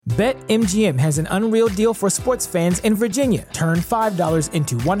BetMGM has an unreal deal for sports fans in Virginia. Turn $5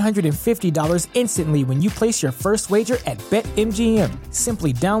 into $150 instantly when you place your first wager at BetMGM.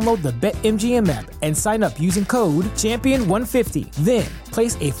 Simply download the BetMGM app and sign up using code Champion150. Then,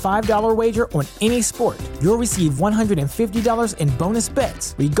 place a $5 wager on any sport. You'll receive $150 in bonus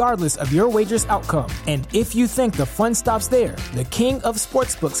bets, regardless of your wager's outcome. And if you think the fun stops there, the King of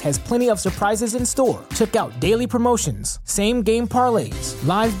Sportsbooks has plenty of surprises in store. Check out daily promotions, same-game parlays,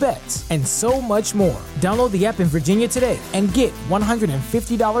 live bets, and so much more. Download the app in Virginia today and get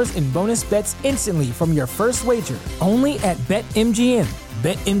 $150 in bonus bets instantly from your first wager. Only at BetMGM.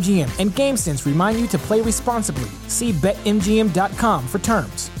 BetMGM and GameSense remind you to play responsibly. See BetMGM.com for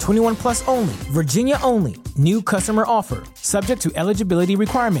terms. 21 plus only. Virginia only. New customer offer. Subject to eligibility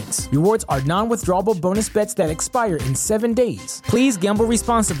requirements. Rewards are non-withdrawable bonus bets that expire in 7 days. Please gamble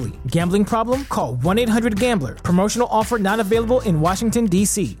responsibly. Gambling problem? Call 1-800-GAMBLER. Promotional offer not available in Washington,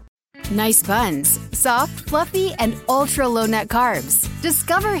 D.C. Nice buns, soft, fluffy, and ultra-low net carbs.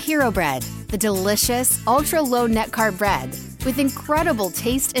 Discover Hero Bread, the delicious, ultra-low net carb bread with incredible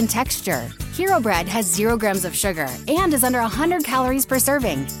taste and texture. Hero Bread has 0 grams of sugar and is under 100 calories per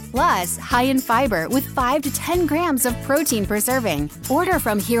serving. Plus, high in fiber with 5 to 10 grams of protein per serving. Order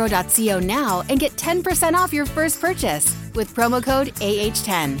from hero.co now and get 10% off your first purchase with promo code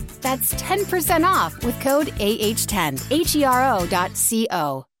AH10. That's 10% off with code AH10.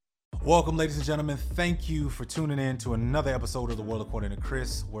 HERO.co. Welcome, ladies and gentlemen. Thank you for tuning in to another episode of The World According to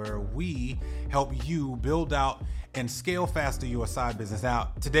Chris, where we help you build out and scale faster your side business.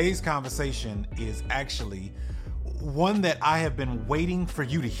 Now, today's conversation is actually one that I have been waiting for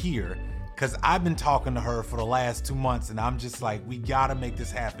you to hear, because I've been talking to her for the last 2 months, and I'm just like, we gotta make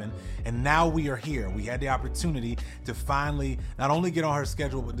this happen. And now we are here. We had the opportunity to finally not only get on her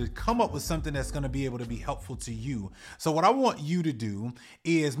schedule, but to come up with something that's gonna be able to be helpful to you. So what I want you to do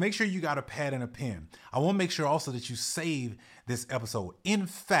is make sure you got a pad and a pen. I wanna make sure also that you save this episode. In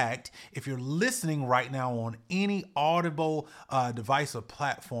fact, if you're listening right now on any Audible device or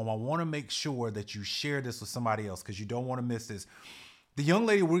platform, I wanna make sure that you share this with somebody else, because you don't wanna miss this. The young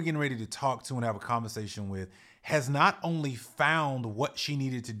lady we're getting ready to talk to and have a conversation with has not only found what she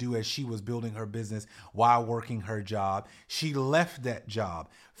needed to do as she was building her business while working her job, she left that job,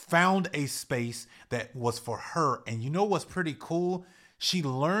 found a space that was for her. And you know what's pretty cool? She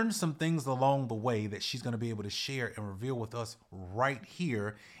learned some things along the way that she's going to be able to share and reveal with us right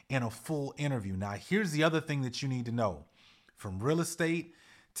here in a full interview. Now, here's the other thing that you need to know. From real estate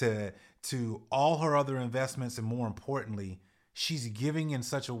to all her other investments, and more importantly, she's giving in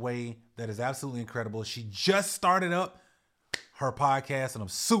such a way that is absolutely incredible. She just started up her podcast, and I'm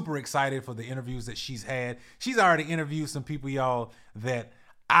super excited for the interviews that she's had. She's already interviewed some people, y'all, that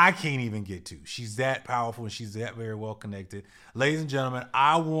I can't even get to. She's that powerful and she's that very well connected. Ladies and gentlemen,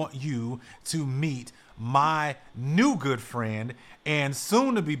 I want you to meet my new good friend and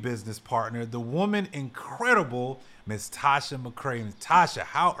soon-to-be business partner, the woman incredible, Miss Tasha McCray. Miss Tasha,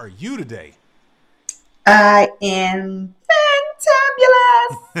 how are you today? I am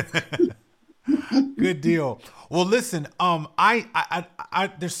fantabulous. Good deal. Well, listen, I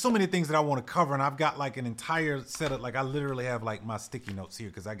there's so many things that I want to cover, and I've got like an entire set of, like, I literally have like my sticky notes here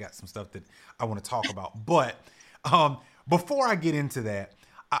because I got some stuff that I want to talk about. But before I get into that,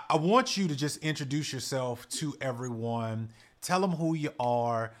 I want you to just introduce yourself to everyone. Tell them who you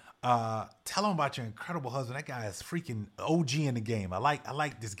are. Tell them about your incredible husband. That guy is freaking OG in the game. I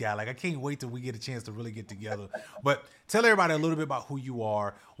like this guy. Like, I can't wait till we get a chance to really get together. But tell everybody a little bit about who you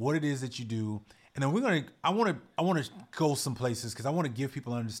are, what it is that you do, and then I want to go some places because I want to give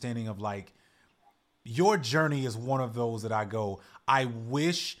people an understanding of, like, your journey is one of those that I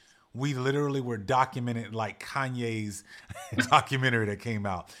wish we literally were documented like Kanye's documentary that came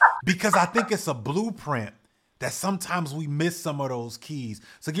out, because I think it's a blueprint that sometimes we miss some of those keys.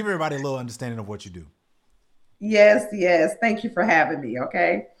 So give everybody a little understanding of what you do. Yes. Thank you for having me,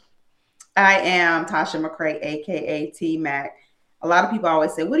 okay? I am Tasha McCray, a.k.a. T-Mac. A lot of people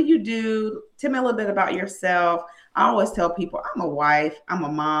always say, what do you do? Tell me a little bit about yourself. I always tell people I'm a wife, I'm a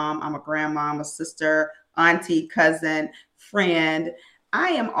mom, I'm a grandma, I'm a sister, auntie, cousin, friend. I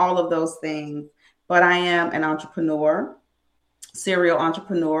am all of those things, but I am an entrepreneur, serial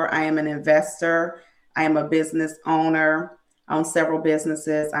entrepreneur. I am an investor. I am a business owner. I own several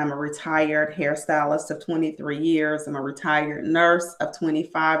businesses. I'm a retired hairstylist of 23 years. I'm a retired nurse of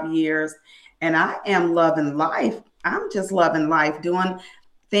 25 years. And I am loving life. I'm just loving life, doing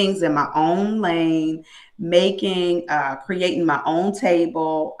things in my own lane, creating my own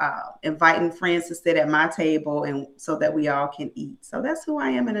table, inviting friends to sit at my table, and so that we all can eat. So that's who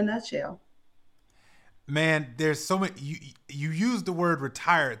I am in a nutshell. Man, there's so many. You used the word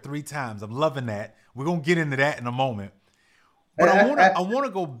retired 3 times. I'm loving that. We're gonna get into that in a moment. But I wanna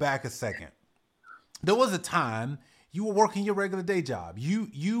go back a second. There was a time you were working your regular day job.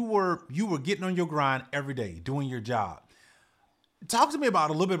 You were getting on your grind every day, doing your job. Talk to me about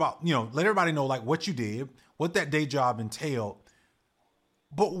a little bit about, let everybody know like what you did, what that day job entailed.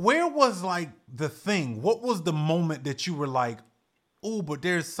 But where was like the thing? What was the moment that you were like, oh, but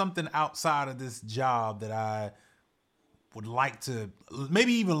there's something outside of this job that I would like to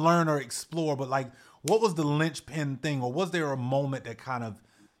maybe even learn or explore? But like, what was the linchpin thing? Or was there a moment that kind of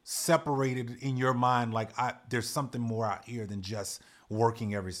separated in your mind, like there's something more out here than just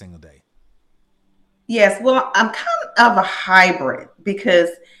working every single day? Yes, well, I'm kind of a hybrid because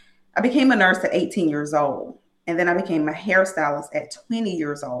I became a nurse at 18 years old, and then I became a hairstylist at 20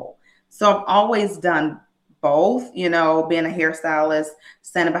 years old. So I've always done both, being a hairstylist,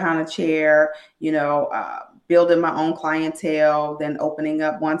 standing behind a chair, building my own clientele, then opening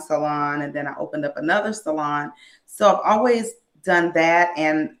up one salon, and then I opened up another salon. So I've always done that,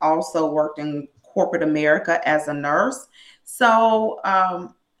 and also worked in corporate America as a nurse. So,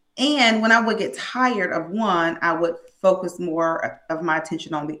 and when I would get tired of one, I would focus more of my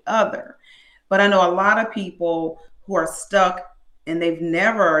attention on the other. But I know a lot of people who are stuck and they've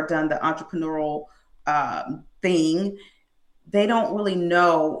never done the entrepreneurial thing. They don't really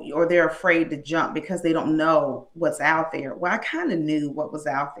know, or they're afraid to jump because they don't know what's out there. Well, I kind of knew what was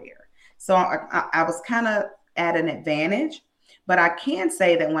out there. So I was kind of at an advantage. But I can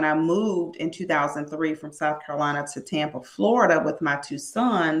say that when I moved in 2003 from South Carolina to Tampa, Florida with my 2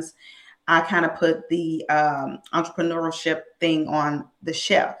 sons, I kind of put the entrepreneurship thing on the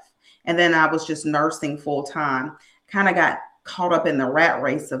shelf. And then I was just nursing full time, kind of got caught up in the rat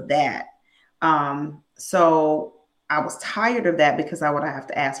race of that. So I was tired of that because I would have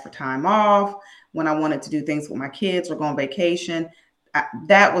to ask for time off when I wanted to do things with my kids or go on vacation.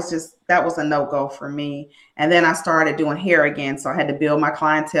 That was a no-go for me. And then I started doing hair again. So I had to build my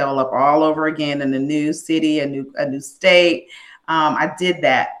clientele up all over again in a new city, a new state. I did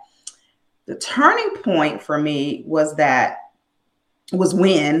that. The turning point for me was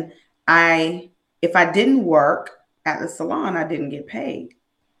when if I didn't work at the salon, I didn't get paid.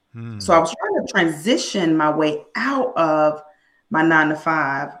 So I was trying to transition my way out of my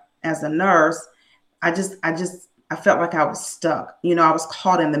 9-to-5 as a nurse. I felt like I was stuck. I was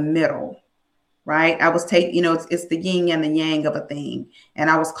caught in the middle, right? I was it's the yin and the yang of a thing. And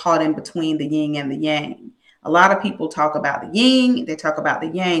I was caught in between the yin and the yang. A lot of people talk about the yin, they talk about the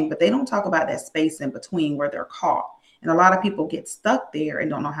yang, but they don't talk about that space in between where they're caught. And a lot of people get stuck there and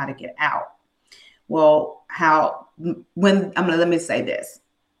don't know how to get out. Well, let me say this.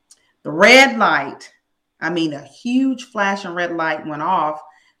 The red light, a huge flashing red light went off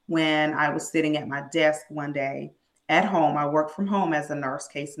when I was sitting at my desk one day at home. I worked from home as a nurse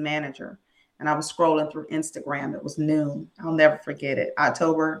case manager, and I was scrolling through Instagram. It was noon. I'll never forget it.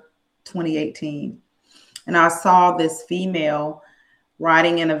 October 2018. And I saw this female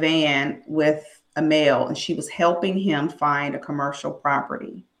riding in a van with a male, and she was helping him find a commercial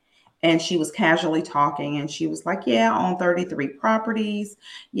property. And she was casually talking, and she was like, yeah, I own 33 properties.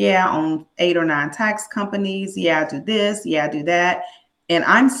 Yeah, I own 8 or 9 tax companies. Yeah, I do this. Yeah, I do that. And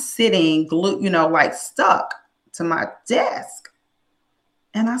I'm sitting glued, like stuck to my desk.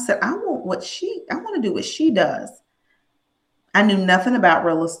 And I said, I want to do what she does. I knew nothing about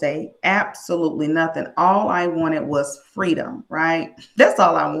real estate, absolutely nothing. All I wanted was freedom, right? That's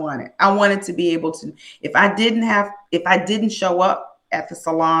all I wanted. I wanted to be able to, if I didn't show up at the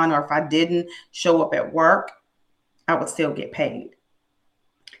salon, or if I didn't show up at work, I would still get paid.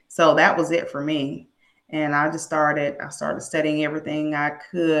 So that was it for me. And I started studying everything I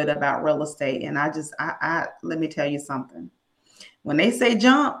could about real estate. And let me tell you something. When they say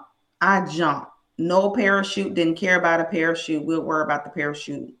jump, I jump. No parachute, didn't care about a parachute. We'll worry about the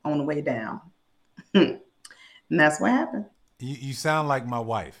parachute on the way down. And that's what happened. You sound like my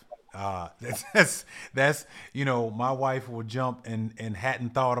wife. That's my wife will jump and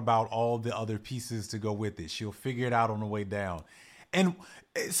hadn't thought about all the other pieces to go with it. She'll figure it out on the way down. And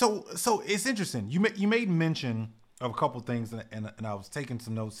so it's interesting. You made mention of a couple of things, and I was taking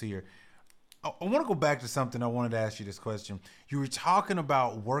some notes here. I want to go back to something. I wanted to ask you this question. You were talking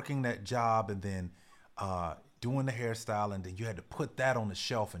about working that job and then doing the hairstyle, and then you had to put that on the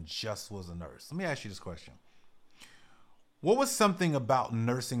shelf and just was a nurse. Let me ask you this question. What was something about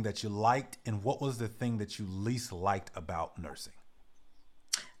nursing that you liked, and what was the thing that you least liked about nursing?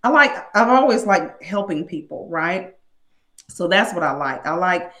 I've always liked helping people, right? So that's what I like.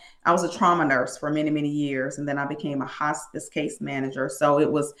 I was a trauma nurse for many, many years, and then I became a hospice case manager. So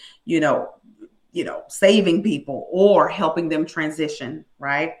it was, saving people or helping them transition,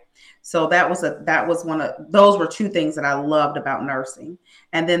 right? So those were two things that I loved about nursing.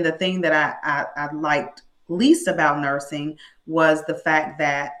 And then the thing that I liked least about nursing was the fact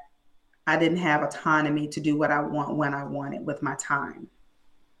that I didn't have autonomy to do what I want when I want it with my time.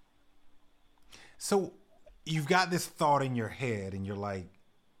 So you've got this thought in your head and you're like,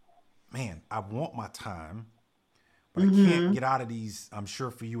 man, I want my time, but I can't get out of these, I'm sure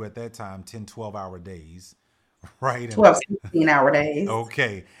for you at that time, 10, 12-hour days, right? 12, 16-hour days.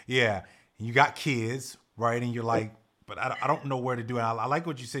 Okay. Yeah. You got kids, right? And you're like, but I don't know where to do it. I like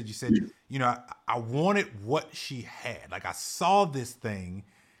what you said. You said, I wanted what she had. Like I saw this thing.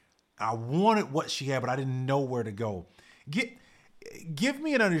 I wanted what she had, but I didn't know where to go. Give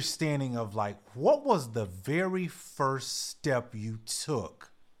me an understanding of like, what was the very first step you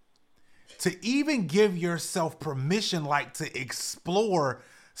took to even give yourself permission, like to explore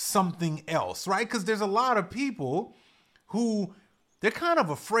something else, right? Because there's a lot of people who they're kind of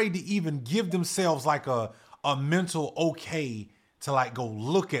afraid to even give themselves like a mental okay to like go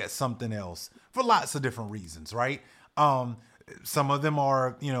look at something else for lots of different reasons, right? Some of them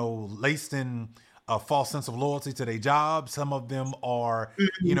are, laced in a false sense of loyalty to their job. Some of them are,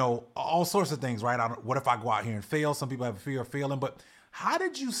 all sorts of things, right? What if I go out here and fail? Some people have a fear of failing, but how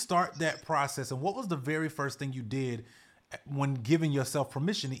did you start that process? And what was the very first thing you did when giving yourself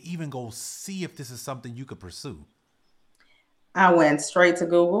permission to even go see if this is something you could pursue? I went straight to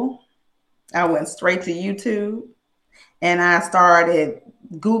Google. I went straight to YouTube. And I started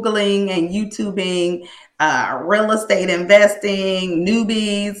Googling and YouTubing real estate investing,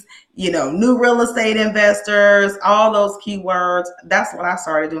 newbies, new real estate investors, all those keywords. That's what I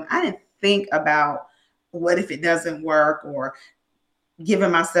started doing. I didn't think about what if it doesn't work or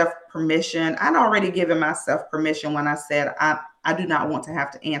giving myself permission. I'd already given myself permission when I said I do not want to have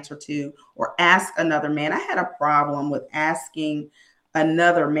to answer to or ask another man. I had a problem with asking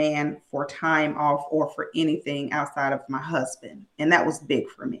another man for time off or for anything outside of my husband. And that was big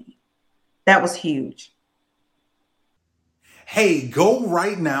for me. That was huge. Hey, go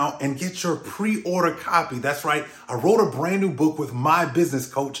right now and get your pre-order copy. That's right. I wrote a brand new book with my business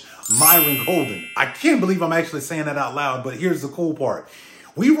coach, Myron Golden. I can't believe I'm actually saying that out loud, but here's the cool part.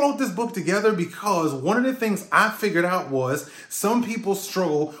 We wrote this book together because one of the things I figured out was some people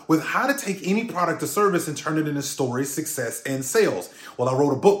struggle with how to take any product or service and turn it into stories, success, and sales. Well, I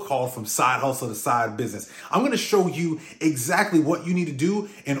wrote a book called From Side Hustle to Side Business. I'm going to show you exactly what you need to do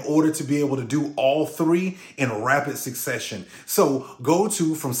in order to be able to do all three in rapid succession. So go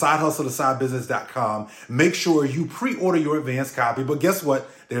to FromSideHustleToSideBusiness.com. Make sure you pre-order your advanced copy. But guess what?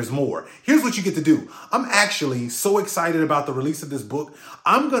 There's more. Here's what you get to do. I'm actually so excited about the release of this book.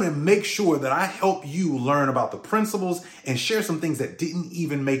 I'm going to make sure that I help you learn about the principles and share some things that didn't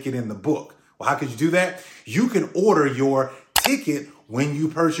even make it in the book. Well, how could you do that? You can order your ticket when you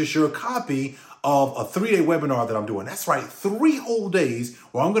purchase your copy of a 3-day webinar that I'm doing. That's right, 3 whole days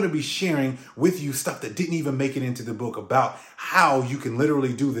where I'm going to be sharing with you stuff that didn't even make it into the book about how you can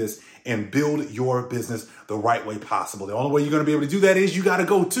literally do this and build your business the right way possible. The only way you're going to be able to do that is you got to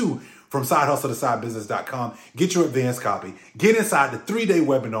go to FromSideHustleToSideBusiness.com, get your advanced copy, get inside the 3-day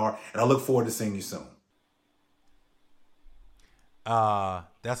webinar, and I look forward to seeing you soon.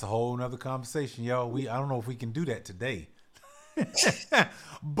 That's a whole nother conversation, yo. I don't know if we can do that today.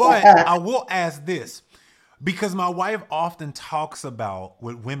 But I will ask this, because my wife often talks about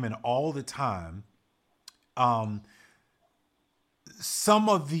with women all the time, some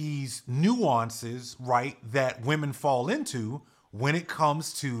of these nuances, right, that women fall into when it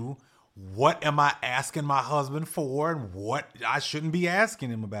comes to what am I asking my husband for and what I shouldn't be asking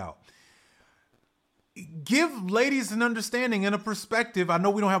him about. Give ladies an understanding and a perspective. I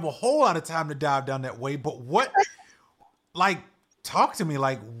know we don't have a whole lot of time to dive down that way, but talk to me,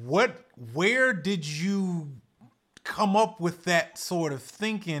 where did you come up with that sort of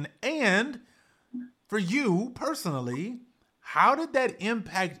thinking? And for you personally, how did that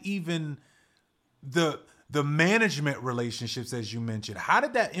impact even the management relationships, as you mentioned? How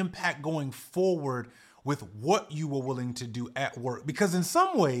did that impact going forward with what you were willing to do at work? Because in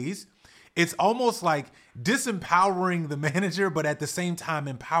some ways, it's almost like disempowering the manager, but at the same time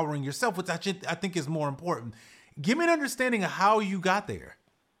empowering yourself, which I think is more important. Give me an understanding of how you got there.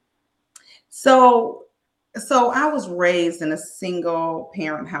 So I was raised in a single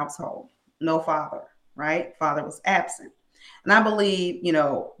parent household, no father, right? Father was absent. And I believe,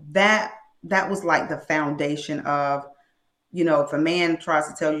 that was like the foundation of, if a man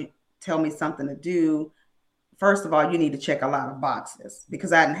tries to tell me something to do, first of all, you need to check a lot of boxes,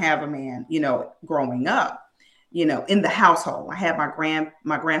 because I didn't have a man, growing up. in the household. I have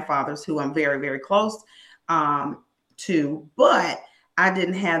my grandfathers who I'm very, very close to, but I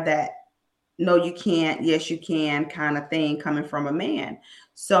didn't have that no, you can't, yes, you can kind of thing coming from a man.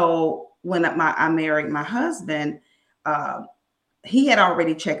 So when I married my husband, he had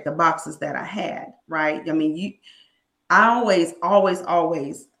already checked the boxes that I had, right? I mean, I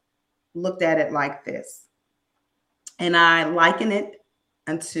always looked at it like this. And I liken it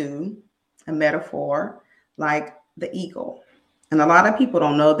unto a metaphor like the eagle. And a lot of people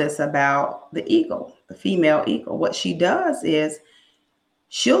don't know this about the eagle, the female eagle. What she does is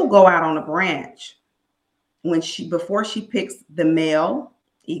she'll go out on a branch before she picks the male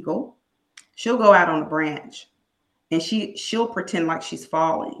eagle, she'll go out on a branch and she'll pretend like she's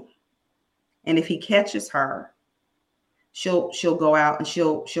falling. And if he catches her, she'll go out and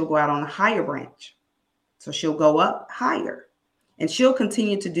she'll go out on a higher branch. So she'll go up higher and she'll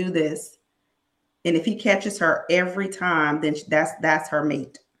continue to do this. And if he catches her every time, then that's her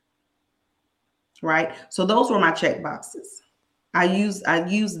mate. Right? So those were my check boxes. I use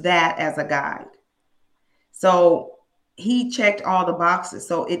that as a guide. So he checked all the boxes.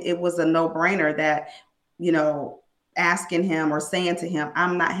 So it was a no-brainer that, asking him or saying to him,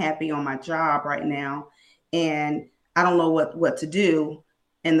 I'm not happy on my job right now. And I don't know what to do.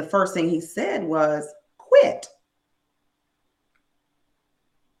 And the first thing he said was, quit.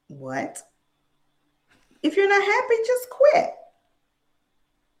 What? If you're not happy, just quit.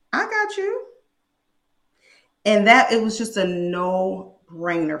 I got you. And it was just a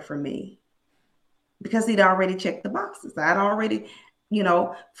no-brainer for me because he'd already checked the boxes. I'd already,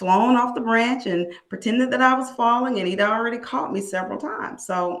 flown off the branch and pretended that I was falling, and he'd already caught me several times.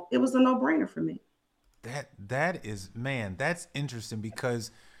 So it was a no-brainer for me. That is, man, that's interesting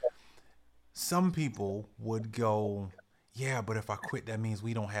because some people would go, yeah, but if I quit, that means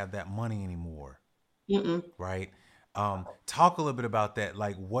we don't have that money anymore. Mm-mm. Right? Talk a little bit about that.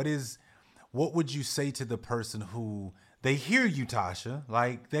 Like, what would you say to the person who they hear you, Tasha?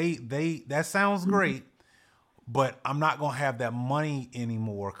 Like that sounds great, but I'm not going to have that money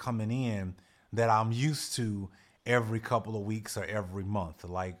anymore coming in that I'm used to every couple of weeks or every month.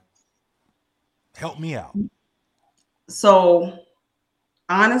 Like, help me out. So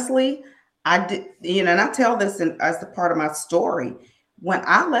honestly, I did, and I tell this as a part of my story. When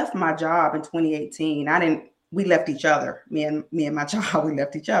I left my job in 2018, we left each other. Me and my job, we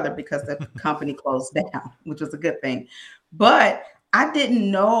left each other because the company closed down, which was a good thing. But I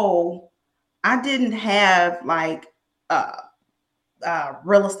didn't have like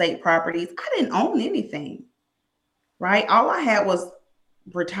real estate properties. I didn't own anything, right? All I had was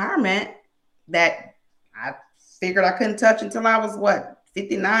retirement that I figured I couldn't touch until I was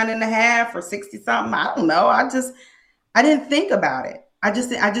 59 and a half or 60 something. I don't know. I didn't think about it. I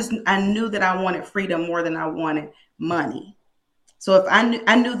knew that I wanted freedom more than I wanted money. So if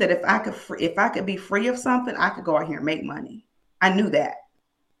I knew that if I could be free of something, I could go out here and make money. I knew that,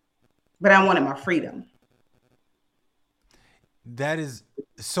 but I wanted my freedom. That is,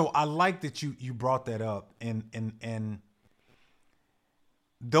 so I like that you brought that up and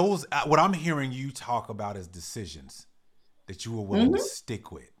those, what I'm hearing you talk about is decisions that you were willing to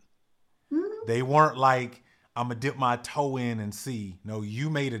stick with. Mm-hmm. They weren't like, I'm going to dip my toe in and see. No, you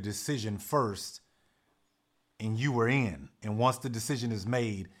made a decision first and you were in. And once the decision is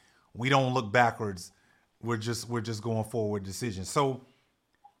made, we don't look backwards. We're just going forward with decisions. So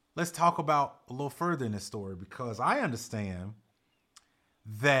let's talk about a little further in this story, because I understand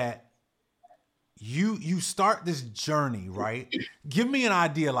that you start this journey, right? Give me an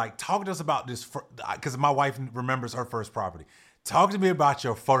idea, like talk to us about this, because my wife remembers her first property. Talk to me about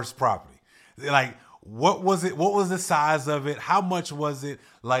your first property. Like, what was it? What was the size of it? How much was it?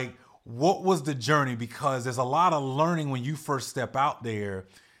 Like, what was the journey? Because there's a lot of learning when you first step out there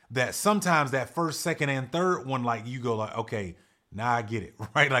that sometimes that first, second, and third one, like you go like, okay, now I get it,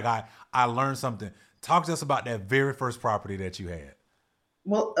 right? Like I learned something. Talk to us about that very first property that you had.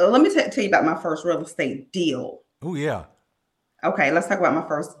 Well, let me tell you about my first real estate deal. Oh, yeah. Okay, let's talk about my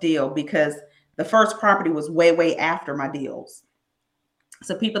first deal, because the first property was way, way after my deals.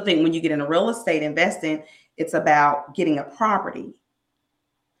 So people think when you get into real estate investing, it's about getting a property.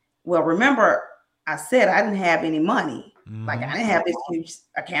 Well, remember, I said I didn't have any money. Mm-hmm. Like, I didn't have this huge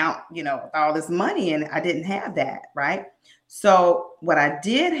account, with all this money, and I didn't have that, right? So what I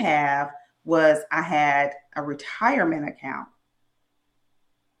did have was I had a retirement account.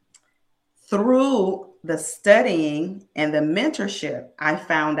 Through the studying and the mentorship, I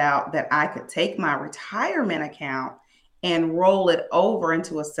found out that I could take my retirement account and roll it over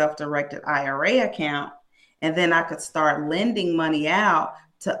into a self-directed IRA account. And then I could start lending money out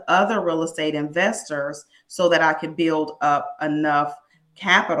to other real estate investors so that I could build up enough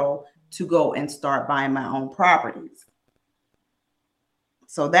capital to go and start buying my own properties.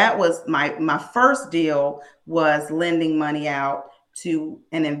 So that was my first deal, was lending money out to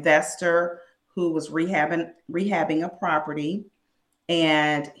an investor who was rehabbing a property,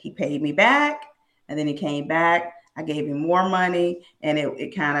 and he paid me back, and then he came back. I gave him more money, and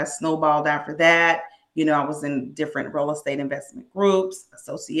it kind of snowballed after that. I was in different real estate investment groups,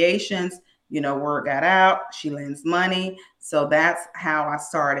 associations, word got out, she lends money. So that's how I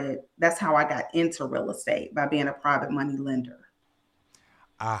started. That's how I got into real estate, by being a private money lender.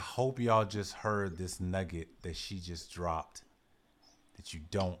 I hope y'all just heard this nugget that she just dropped, that you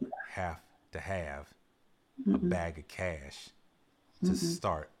don't have to have a bag of cash to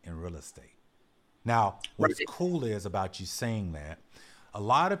start in real estate. Now, what's cool is about you saying that, a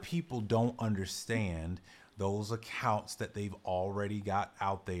lot of people don't understand those accounts that they've already got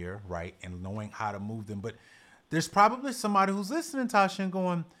out there, right? And knowing how to move them. But there's probably somebody who's listening, Tasha, and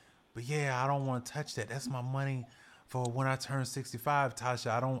going, but yeah, I don't want to touch that. That's my money for when I turn 65,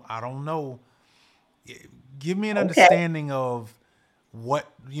 Tasha. I don't know. Give me an understanding of what,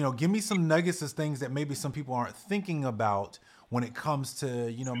 give me some nuggets of things that maybe some people aren't thinking about when it comes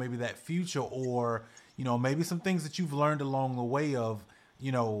to, maybe that future, or, maybe some things that you've learned along the way of,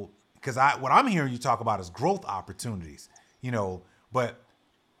 because what I'm hearing you talk about is growth opportunities, but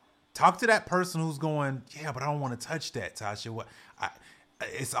talk to that person who's going, yeah, but I don't want to touch that, Tasha.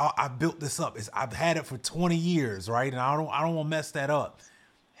 I built this up. I've had it for 20 years, right? And I don't want to mess that up.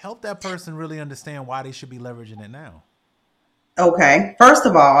 Help that person really understand why they should be leveraging it now. Okay. First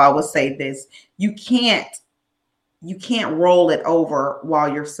of all, I would say this: you can't roll it over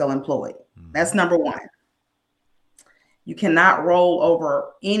while you're still employed. That's number one. You cannot roll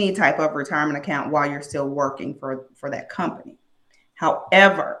over any type of retirement account while you're still working for that company.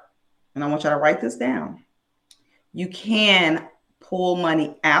 However, and I want you to write this down, you can pull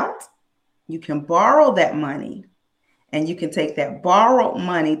money out, you can borrow that money, and you can take that borrowed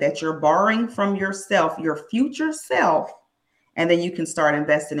money that you're borrowing from yourself, your future self, and then you can start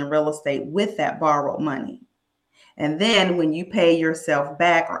investing in real estate with that borrowed money. And then when you pay yourself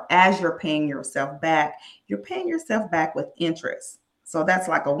back, or as you're paying yourself back, you're paying yourself back with interest. So that's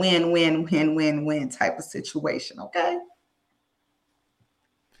like a win-win-win-win-win type of situation. Okay.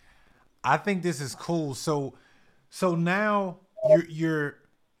 I think this is cool. So now you're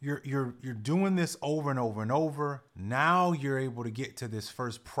doing this over and over and over. Now you're able to get to this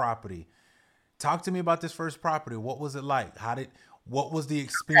first property. Talk to me about this first property. What was it like? What was the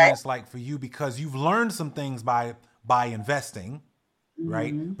experience like for you? Because you've learned some things by investing,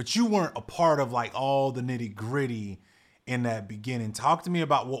 right? But you weren't a part of like all the nitty gritty in that beginning. Talk to me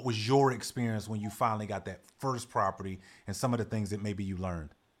about what was your experience when you finally got that first property and some of the things that maybe you learned.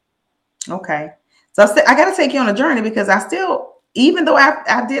 Okay. So I got to take you on a journey, because I still, even though I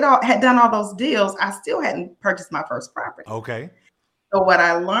had done all those deals, I still hadn't purchased my first property. Okay. So what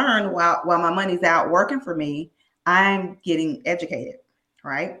I learned while my money's out working for me, I'm getting educated,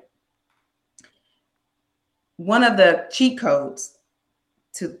 right? One of the cheat codes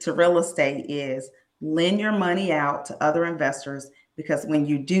to real estate is lend your money out to other investors, because when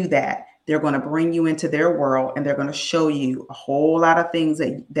you do that, they're going to bring you into their world, and they're going to show you a whole lot of things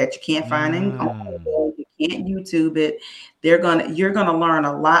that you can't find on Google. You can't YouTube it. You're going to learn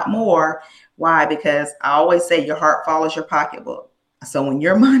a lot more. Why? Because I always say your heart follows your pocketbook. So when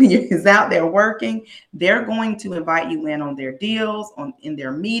your money is out there working, they're going to invite you in on their deals, in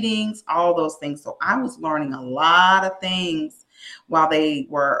their meetings, all those things. So I was learning a lot of things while they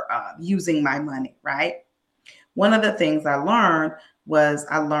were using my money, right? One of the things I learned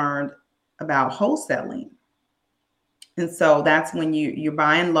about wholesaling. And so that's when you're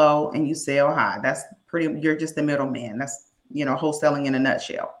buying low and you sell high. You're just the middleman. That's, wholesaling in a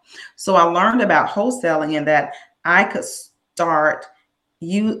nutshell. So I learned about wholesaling, and that I could start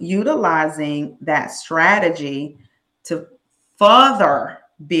utilizing that strategy to further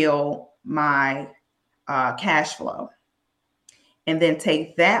build my cash flow, and then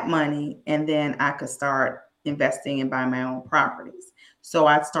take that money, and then I could start investing and buying my own properties. So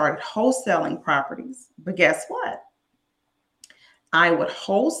I started wholesaling properties, but guess what? I would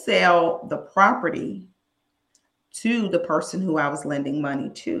wholesale the property to the person who I was lending money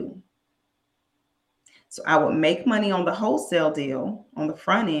to. So I would make money on the wholesale deal on the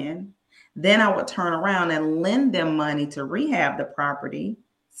front end. Then I would turn around and lend them money to rehab the property.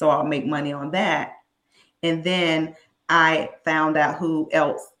 So I'll make money on that. And then I found out who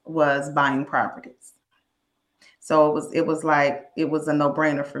else was buying properties. So it was a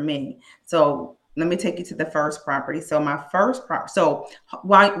no-brainer for me. So let me take you to the first property. So my first property. So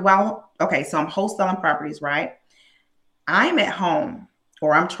okay, so I'm wholesaling properties, right? I'm at home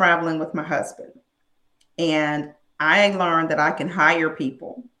or I'm traveling with my husband, and I learned that I can hire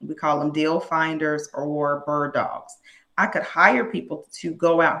people. We call them deal finders or bird dogs. I could hire people to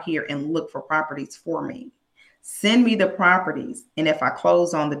go out here and look for properties for me. Send me the properties. And if I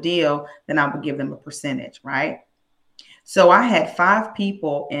close on the deal, then I would give them a percentage, right? So I had 5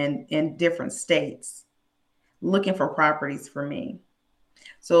 people in different states looking for properties for me.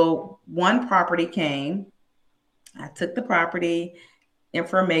 So one property came, I took the property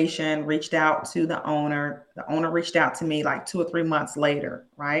information, reached out to the owner. The owner reached out to me like 2 or 3 months later,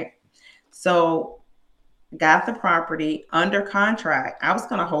 right? So got the property under contract. I was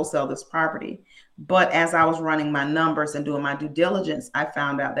going to wholesale this property. But as I was running my numbers and doing my due diligence, I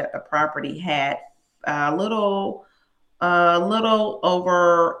found out that the property had a little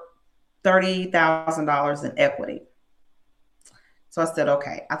over $30,000 in equity. So I said,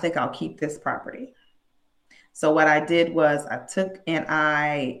 okay, I think I'll keep this property. So what I did was I took and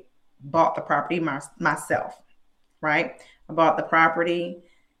I bought the property myself, right? I bought the property,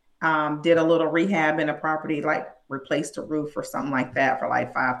 did a little rehab in the property, like replaced the roof or something like that for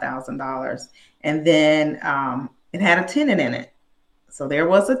like $5,000. And then it had a tenant in it. So there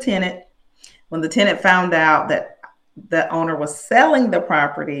was a tenant. When the tenant found out that the owner was selling the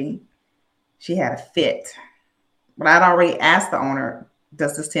property, she had a fit. But I'd already asked the owner,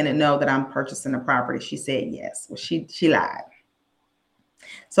 does this tenant know that I'm purchasing the property? She said yes. Well, she lied.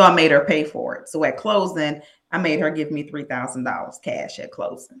 So I made her pay for it. So at closing, I made her give me $3,000 cash at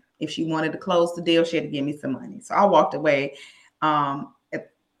closing. If she wanted to close the deal, she had to give me some money. So I walked away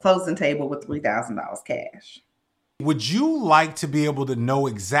at closing table with $3,000 cash. Would you like to be able to know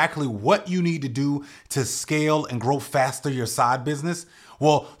exactly what you need to do to scale and grow faster your side business?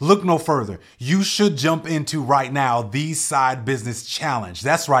 Well, look no further. You should jump into right now the Side Business Challenge.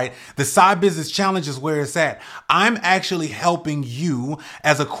 That's right. The Side Business Challenge is where it's at. I'm actually helping you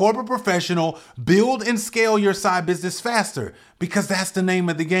as a corporate professional build and scale your side business faster, because that's the name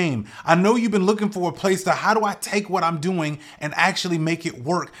of the game. I know you've been looking for a place to, how do I take what I'm doing and actually make it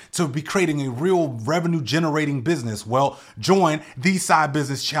work to be creating a real revenue generating business? Well, join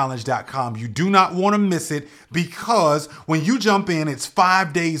thesidebusinesschallenge.com. You do not want to miss it, because when you jump in, it's 5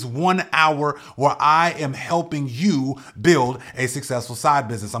 days, 1 hour where I am helping you build a successful side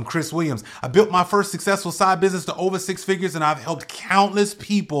business. I'm Chris Williams. I built my first successful side business to over 6 figures, and I've helped countless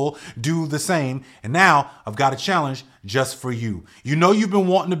people do the same. And now I've got a challenge just for you. You know you've been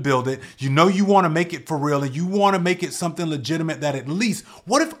wanting to build it. You know you want to make it for real, and you want to make it something legitimate that at least,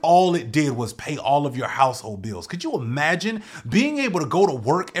 what if all it did was pay all of your household bills? Could you imagine being able to go to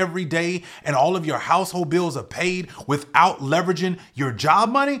work every day and all of your household bills are paid without leveraging your job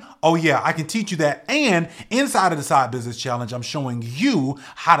money? Oh yeah, I can teach you that. And inside of the Side Business Challenge, I'm showing you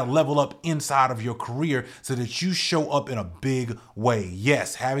how to level up inside of your career so that you show up in a big way.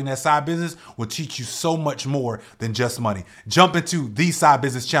 Yes, having that side business will teach you so much more than just money. Jump into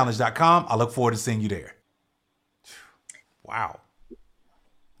thesidebusinesschallenge.com. I look forward to seeing you there. Wow.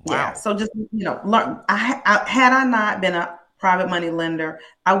 Yeah. So just, learn. Had I not been a private money lender,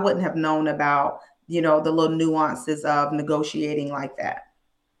 I wouldn't have known about, the little nuances of negotiating like that.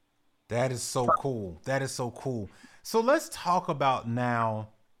 That is so cool. That is so cool. So let's talk about now.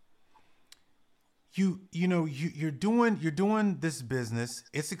 You're doing this business.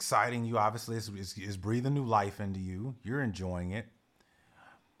 It's exciting. You obviously is breathing new life into you. You're enjoying it.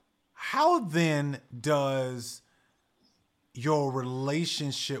 How then does your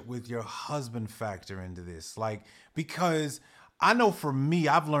relationship with your husband factor into this? Like, because I know for me,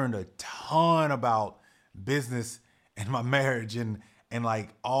 I've learned a ton about business and my marriage and like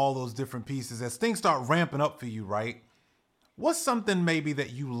all those different pieces as things start ramping up for you, right? What's something maybe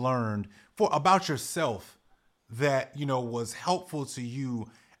that you learned about yourself that, was helpful to you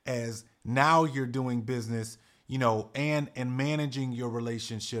as now you're doing business, and managing your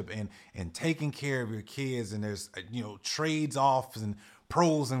relationship and taking care of your kids, and there's, trades offs and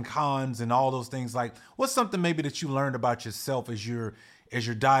pros and cons and all those things? Like, what's something maybe that you learned about yourself as you're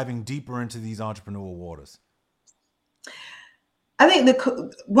diving deeper into these entrepreneurial waters? I think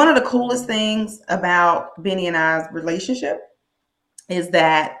one of the coolest things about Benny and I's relationship is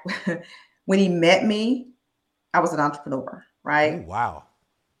that when he met me, I was an entrepreneur, right? Oh, wow.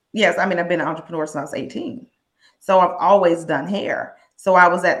 Yes. I mean, I've been an entrepreneur since I was 18. So I've always done hair. So I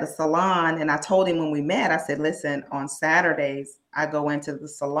was at the salon and I told him when we met, I said, listen, on Saturdays, I go into the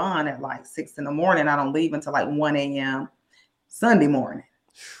salon at like 6 a.m. I don't leave until like 1 a.m. Sunday morning.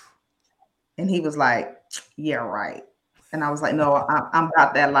 And he was like, yeah, right. And I was like, no, I'm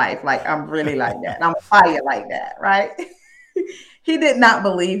about that life. Like, I'm really like that. I'm fire like that, right? He did not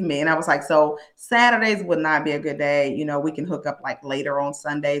believe me. And I was like, so Saturdays would not be a good day. You know, we can hook up like later on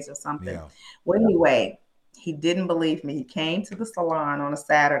Sundays or something. Yeah. Well, anyway, he didn't believe me. He came to the salon on a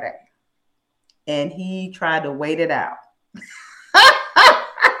Saturday and he tried to wait it out.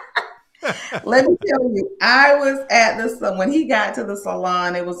 Let me tell you, I was at when he got to the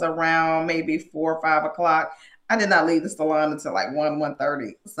salon, it was around maybe 4 or 5 o'clock. I did not leave the salon until like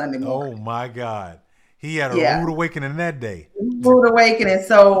 1:30 Sunday morning. Oh my God. He had a rude awakening that day. Rude awakening.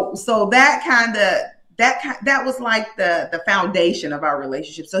 So that was like the foundation of our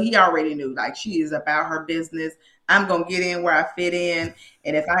relationship. So he already knew, like, she is about her business. I'm going to get in where I fit in.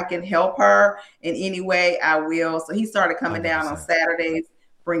 And if I can help her in any way, I will. So he started coming 100%. Down on Saturdays,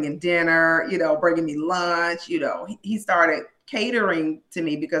 bringing dinner, you know, bringing me lunch. You know, he started catering to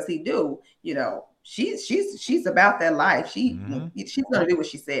me because he knew, you know, she's about that life. She's going to do what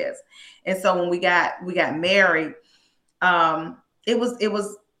she says. And so when we got married, it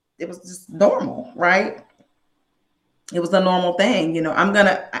was just normal, right? It was a normal thing. You know,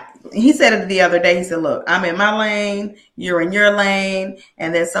 he said it the other day. He said, look, I'm in my lane, you're in your lane.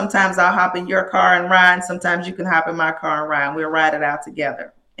 And then sometimes I'll hop in your car and ride. And sometimes you can hop in my car and ride. And we'll ride it out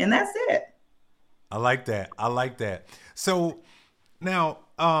together. And that's it. I like that. So now,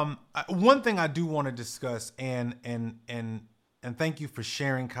 one thing I do want to discuss and thank you for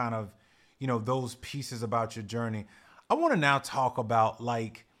sharing kind of, you know, those pieces about your journey. I want to now talk about,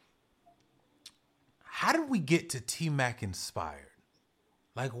 like, how did we get to T-Mac Inspired?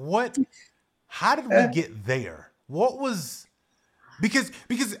 Like, how did we get there? What was, because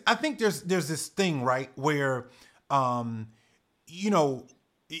I think there's this thing, right, where, you know,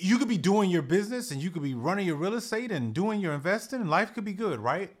 you could be doing your business and you could be running your real estate and doing your investing and life could be good,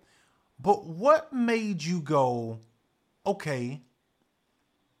 right? But what made you go, okay,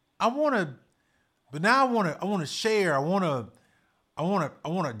 I want to share. I want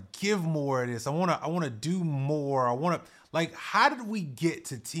to give more of this. I want to do more. Like, how did we get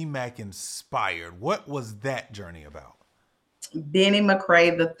to T-Mac Inspired? What was that journey about? Benny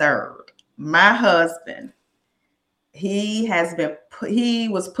McCray III, my husband, he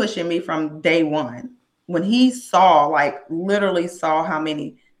was pushing me from day one. When he literally saw how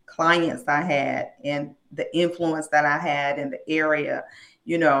many clients I had and the influence that I had in the area,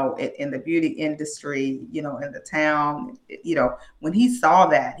 you know, in the beauty industry, you know, in the town, you know, when he saw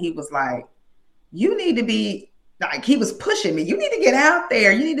that, he was like, you need to be, like, he was pushing me. You need to get out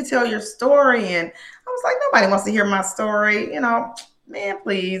there. You need to tell your story. And I was like, nobody wants to hear my story. You know, man,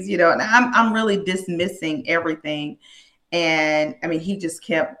 please, you know, and I'm really dismissing everything. And I mean, he just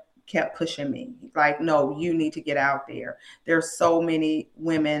kept pushing me, like, no, you need to get out there. There's so many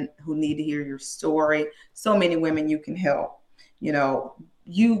women who need to hear your story. So many women you can help, you know,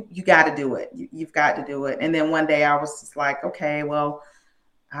 you got to do it. You've got to do it. And then one day I was just like, okay, well,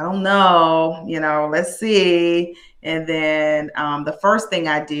 I don't know, you know, let's see. And then the first thing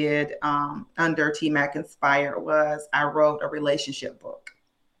I did under T-Mac Inspired was I wrote a relationship book.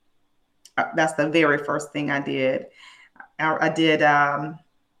 That's the very first thing I did. I did that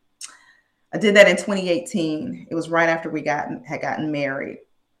in 2018. It was right after we had gotten married,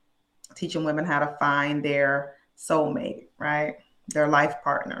 teaching women how to find their soulmate, right? Their life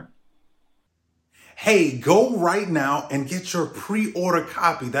partner. Hey, go right now and get your pre-order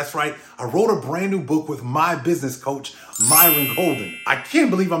copy. That's right. I wrote a brand new book with my business coach, Myron Golden. I can't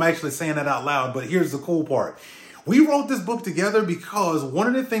believe I'm actually saying that out loud, but here's the cool part. We wrote this book together because one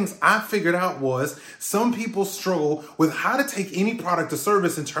of the things I figured out was some people struggle with how to take any product or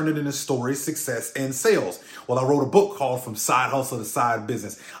service and turn it into stories, success, and sales. Well, I wrote a book called From Side Hustle to Side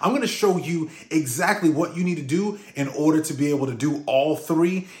Business. I'm going to show you exactly what you need to do in order to be able to do all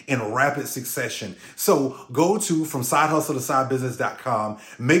three in rapid succession. So go to FromSideHustleToSideBusiness.com.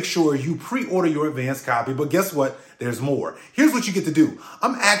 Make sure you pre-order your advanced copy. But guess what? There's more. Here's what you get to do.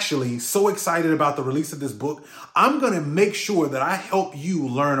 I'm actually so excited about the release of this book. I'm going to make sure that I help you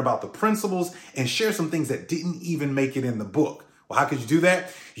learn about the principles and share some things that didn't even make it in the book. Well, how could you do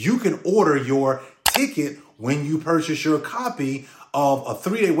that? You can order your ticket when you purchase your copy of a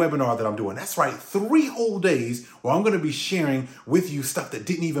 3-day webinar that I'm doing. That's right, 3 whole days where I'm going to be sharing with you stuff that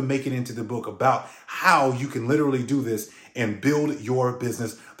didn't even make it into the book about how you can literally do this and build your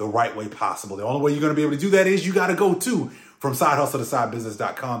business the right way possible. The only way you're going to be able to do that is you got to go to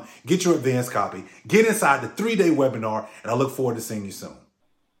FromSideHustleToSideBusiness.com, get your advanced copy, get inside the 3-day webinar, and I look forward to seeing you soon.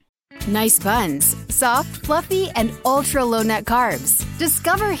 Nice buns, soft, fluffy, and ultra low net carbs.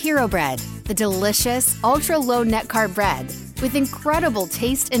 Discover Hero Bread, the delicious ultra low net carb bread with incredible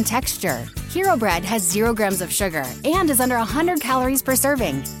taste and texture. Hero Bread has 0 grams of sugar and is under 100 calories per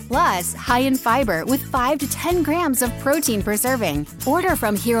serving. Plus, high in fiber with 5 to 10 grams of protein per serving. Order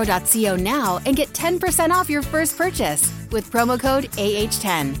from hero.co now and get 10% off your first purchase with promo code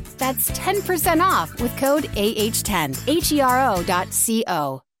AH10. That's 10% off with code AH10.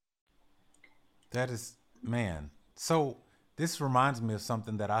 HERO.co. That is, man. So this reminds me of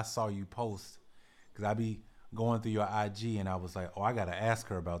something that I saw you post, because I be going through your IG and I was like, oh, I got to ask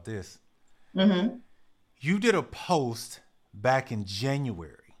her about this. Mm-hmm. You did a post back in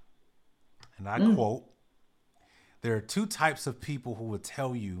January, and I quote, "There are 2 types of people who will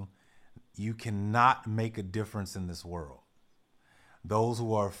tell you you cannot make a difference in this world. Those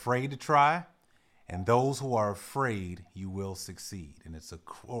who are afraid to try, and those who are afraid you will succeed." And it's a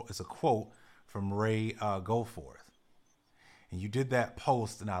quote from Ray Goforth. And you did that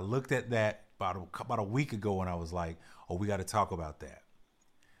post, and I looked at that about a week ago, and I was like, oh, we got to talk about that.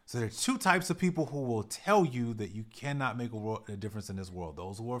 So there are 2 types of people who will tell you that you cannot make a difference in this world.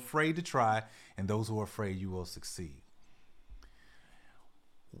 Those who are afraid to try, and those who are afraid you will succeed.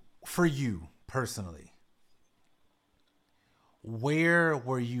 For you personally, where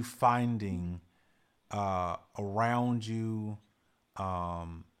were you finding around you,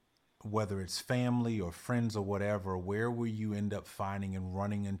 whether it's family or friends or whatever, where will you end up finding and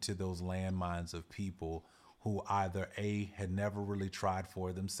running into those landmines of people who either A, had never really tried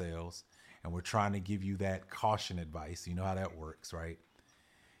for themselves and were trying to give you that caution advice? You know how that works, right?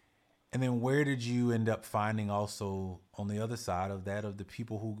 And then where did you end up finding also on the other side of that, of the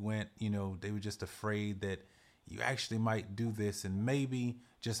people who went, they were just afraid that you actually might do this, and maybe,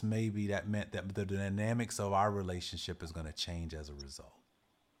 just maybe, that meant that the dynamics of our relationship is going to change as a result?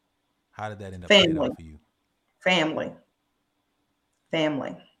 How did that end up playing out for you? Family.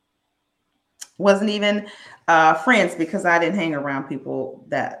 Wasn't even friends, because I didn't hang around people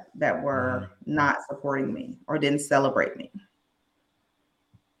that were not supporting me or didn't celebrate me.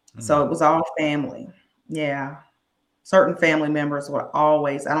 So it was all family. Yeah. Certain family members were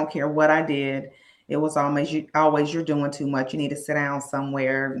always, I don't care what I did, it was always, you're doing too much. You need to sit down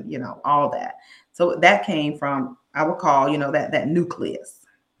somewhere, all that. So that came from, I would call, that nucleus.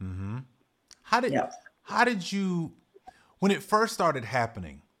 Mm-hmm. How did you, when it first started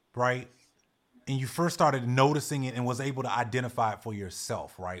happening, right? And you first started noticing it and was able to identify it for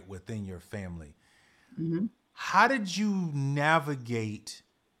yourself, right, within your family. Mm-hmm. How did you navigate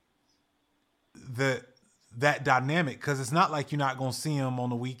that dynamic? Because it's not like you're not going to see them on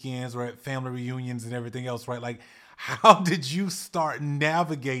the weekends or at family reunions and everything else, right? Like, how did you start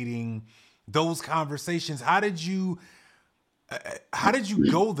navigating those conversations? How did you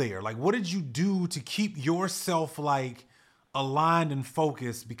go there? Like, what did you do to keep yourself like aligned and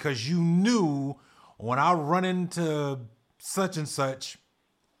focused? Because you knew, when I run into such and such,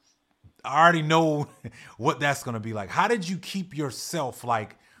 I already know what that's going to be like. How did you keep yourself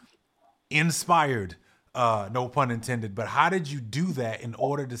like inspired? No pun intended, but how did you do that in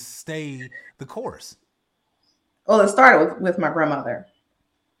order to stay the course? Well, it started with my grandmother,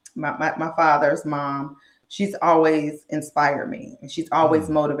 my father's mom. She's always inspired me, and she's always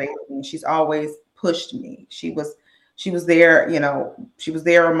motivated me. She's always pushed me. She was there, she was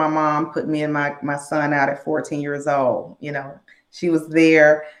there when my mom put me and my son out at 14 years old. She was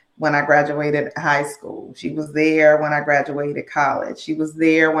there when I graduated high school. She was there when I graduated college. She was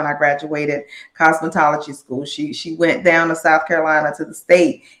there when I graduated cosmetology school. She went down to South Carolina to the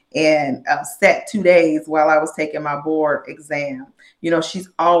state and sat 2 days while I was taking my board exam. She's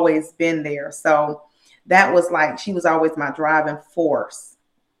always been there. So that was like, she was always my driving force.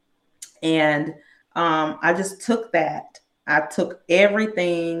 And I just took that. I took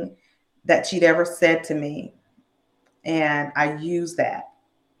everything that she'd ever said to me, and I used that.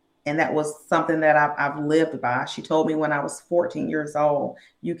 And that was something that I've lived by. She told me when I was 14 years old,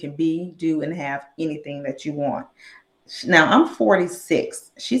 you can be, do, and have anything that you want. Now I'm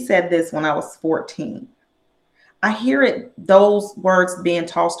 46. She said this when I was 14. I hear those words being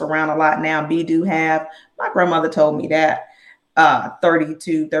tossed around a lot now, be, do, have. My grandmother told me that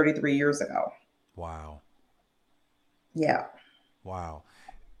 32, 33 years ago. Wow. Yeah. Wow.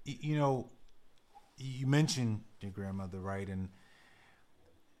 You mentioned your grandmother, right? And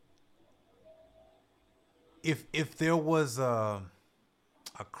if there was a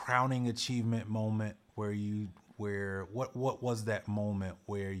crowning achievement moment what was that moment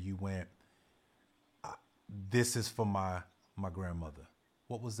where you went, this is for my grandmother?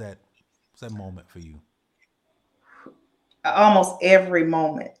 What was that moment for you? Almost every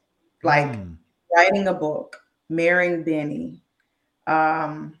moment, like writing a book, marrying Benny,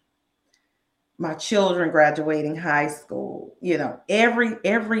 my children graduating high school,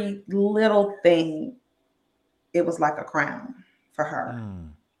 every little thing, it was like a crown for her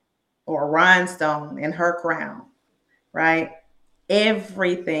or a rhinestone in her crown, right?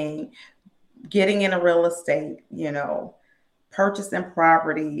 Everything, getting into real estate, purchasing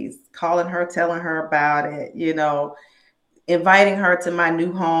properties, calling her, telling her about it, inviting her to my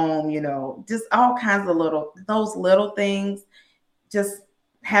new home, just all kinds of those little things, just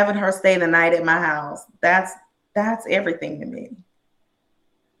having her stay the night at my house. That's everything to me.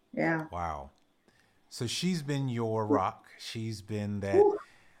 Yeah. Wow. So she's been your rock. She's been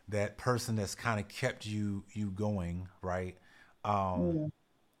that person that's kind of kept you going, right? And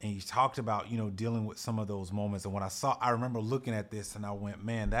you talked about, dealing with some of those moments. And when I remember looking at this and I went,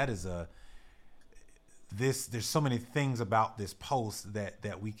 man, there's so many things about this post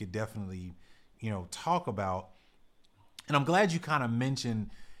that we could definitely, talk about. And I'm glad you kind of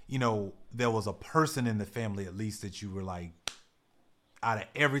mentioned, there was a person in the family, at least, that you were like, out of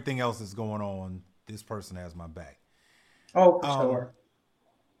everything else that's going on, this person has my back. Oh, for sure.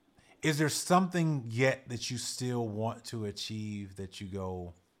 Is there something yet that you still want to achieve that you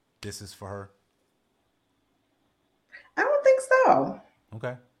go, this is for her? I don't think so.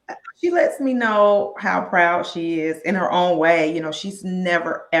 Okay. She lets me know how proud she is in her own way. She's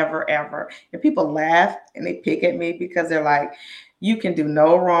never, ever, ever. And people laugh and they pick at me because they're like, you can do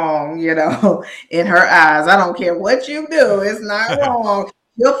no wrong, in her eyes. I don't care what you do. It's not wrong.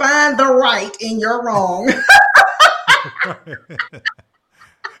 You'll find the right in your wrong.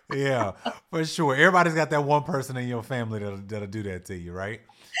 Yeah, for sure. Everybody's got that one person in your family that'll do that to you, right?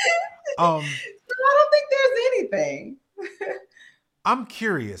 I don't think there's anything. I'm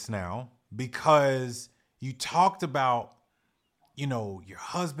curious now because you talked about, your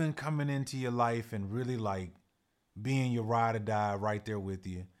husband coming into your life and really like being your ride or die right there with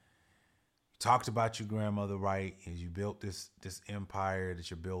you. You talked about your grandmother, right? As you built this empire that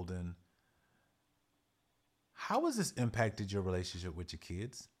you're building. How has this impacted your relationship with your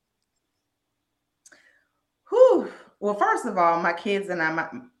kids? Whew. Well, first of all, my kids and I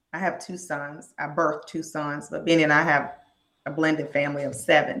have two sons. I birthed two sons, but Benny and I have a blended family of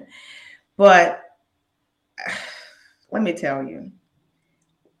 7. But let me tell you,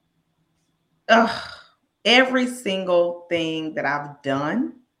 every single thing that I've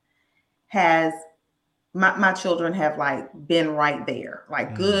done has my children have like been right there,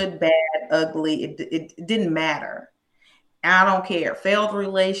 like good, bad, ugly. It didn't matter. I don't care. Failed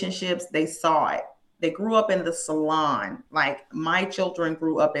relationships, they saw it. They grew up in the salon. Like my children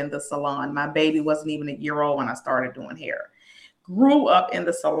grew up in the salon. My baby wasn't even a year old when I started doing hair. Grew up in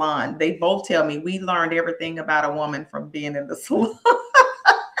the salon. They both tell me we learned everything about a woman from being in the salon.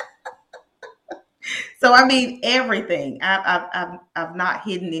 So I mean everything. I've not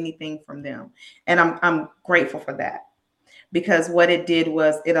hidden anything from them, and I'm grateful for that, because what it did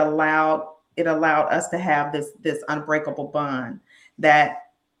was it allowed us to have this unbreakable bond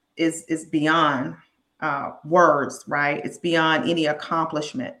that is beyond words, right? It's beyond any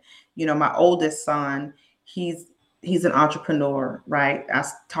accomplishment. My oldest son, he's an entrepreneur, right? I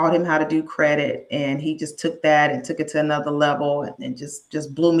taught him how to do credit, and he just took that and took it to another level and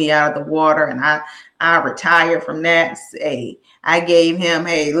just blew me out of the water. And I retired from that. Hey, I gave him,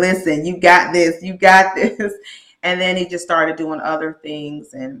 hey, listen, you got this. And then he just started doing other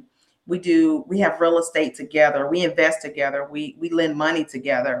things. And we have real estate together. We invest together. We lend money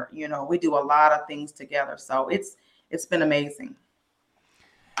together. We do a lot of things together. So it's been amazing.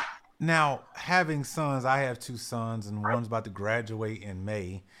 Now, having sons, I have 2 sons, and one's about to graduate in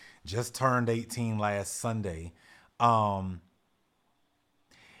May, just turned 18 last Sunday. As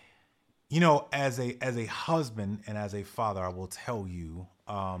a husband and as a father, I will tell you,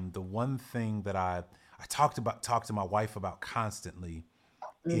 the one thing that I talk to my wife about constantly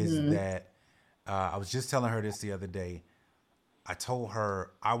is that I was just telling her this the other day. I told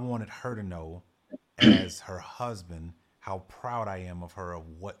her I wanted her to know, as her husband, how proud I am of her, of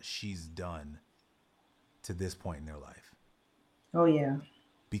what she's done to this point in their life. Oh, yeah.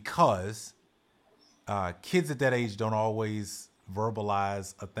 Because kids at that age don't always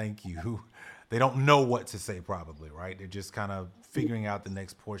verbalize a thank you. They don't know what to say, probably, right? They're just kind of figuring out the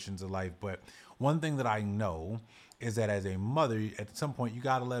next portions of life. But one thing that I know is that as a mother, at some point, you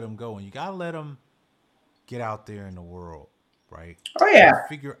got to let them go, and you got to let them get out there in the world, right? Oh, yeah. And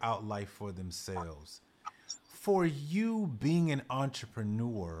figure out life for themselves. For you being an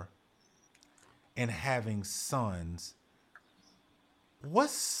entrepreneur and having sons,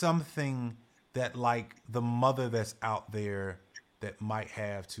 what's something that, like, the mother that's out there that might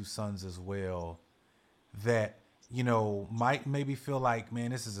have 2 sons as well, that might maybe feel like,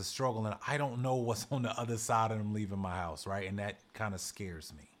 man, this is a struggle and I don't know what's on the other side of them leaving my house, right? And that kind of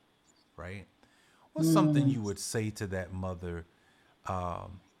scares me, right? What's something you would say to that mother,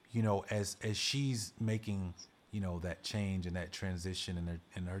 as she's making, that change and that transition,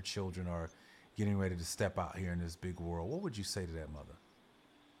 and her children are getting ready to step out here in this big world? What would you say to that mother?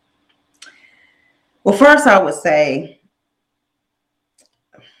 Well, first I would say,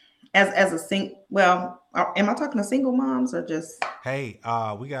 as a am I talking to single moms or just? Hey,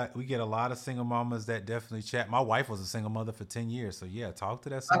 we get a lot of single mamas that definitely chat. My wife was a single mother for 10 years. So yeah, talk to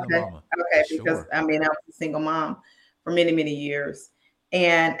that single mama. Okay, because I was a single mom for many, many years.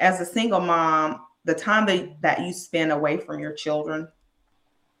 And as a single mom, the time that you spend away from your children,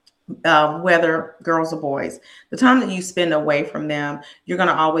 whether girls or boys, the time that you spend away from them, you're going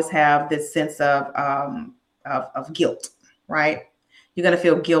to always have this sense of guilt, right? You're going to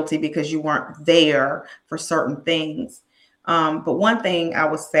feel guilty because you weren't there for certain things. But one thing I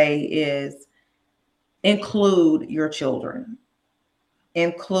would say is include your children,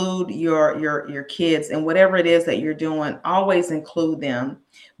 include your kids, and whatever it is that you're doing, always include them.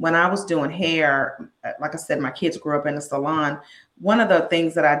 When I was doing hair, like I said, my kids grew up in a salon. One of the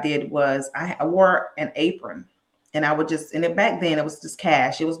things that I did was I wore an apron, and I would back then it was just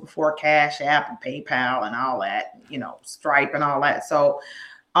cash. It was before Cash App and PayPal and all that, Stripe and all that. So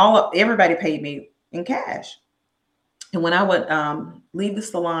everybody paid me in cash. And when I would leave the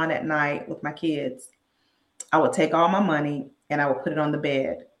salon at night with my kids, I would take all my money and I would put it on the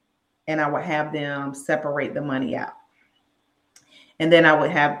bed, and I would have them separate the money out. And then I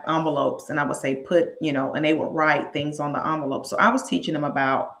would have envelopes, and I would say, and they would write things on the envelope. So I was teaching them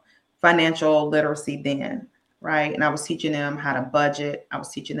about financial literacy then, right? And I was teaching them how to budget. I was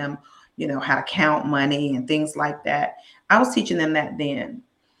teaching them, how to count money and things like that. I was teaching them that then.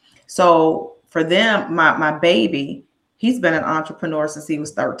 So for them, my baby, he's been an entrepreneur since he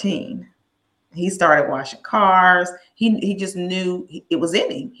was 13. He started washing cars. He just knew it was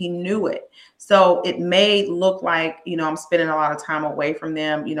in him. He knew it. So it may look like, I'm spending a lot of time away from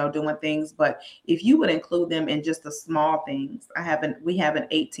them, doing things. But if you would include them in just the small things, we have an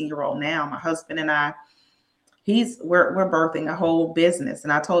 18-year-old now. My husband and I, we're birthing a whole business.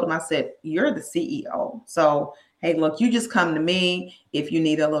 And I told him, I said, you're the CEO. So, hey, look, you just come to me if you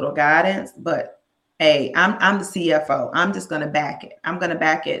need a little guidance. But hey, I'm the CFO. I'm just going to back it. I'm going to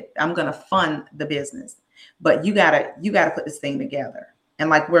back it. I'm going to fund the business. But you gotta put this thing together. And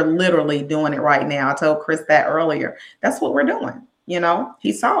like, we're literally doing it right now. I told Chris that earlier. That's what we're doing.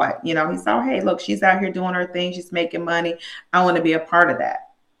 He saw it. He saw, hey, look, she's out here doing her thing. She's making money. I want to be a part of that.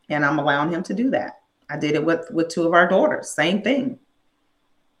 And I'm allowing him to do that. I did it with two of our daughters. Same thing.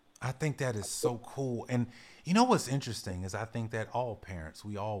 I think that is so cool. And what's interesting is I think that all parents,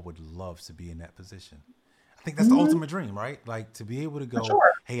 we all would love to be in that position. I think that's the ultimate dream, right? Like, to be able to go,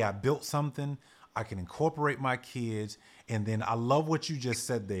 hey, I built something, I can incorporate my kids. And then I love what you just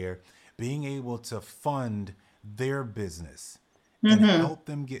said there, being able to fund their business and help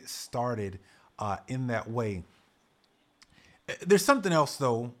them get started in that way. There's something else,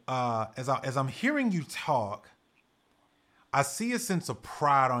 though. As I'm hearing you talk, I see a sense of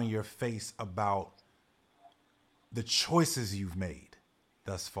pride on your face about the choices you've made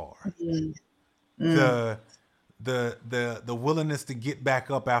thus far. The willingness to get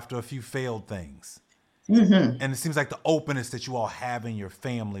back up after a few failed things. And it seems like the openness that you all have in your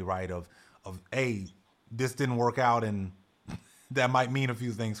family, right? Of hey, this didn't work out, and that might mean a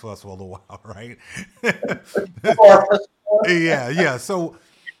few things for us for a little while, right? Yeah. So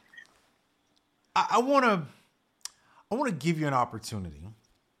I want to give you an opportunity.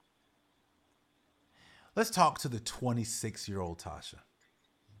 Let's talk to the 26-year-old Tasha.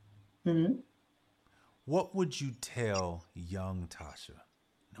 What would you tell young Tasha,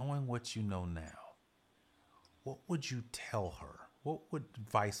 knowing what you know now? What would you tell her? What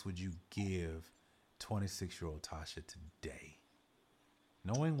advice would you give 26-year-old Tasha today?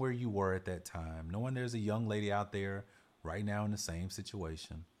 Knowing where you were at that time, knowing there's a young lady out there right now in the same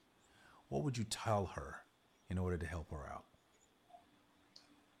situation, what would you tell her in order to help her out?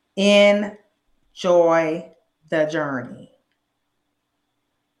 Enjoy the journey.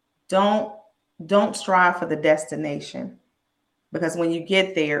 Don't strive for the destination, because when you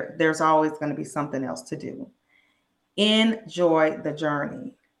get there, there's always going to be something else to do. Enjoy the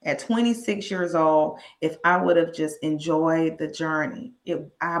journey. At 26 years old, if I would have just enjoyed the journey,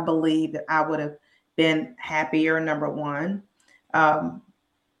 I believe that I would have been happier, number one. I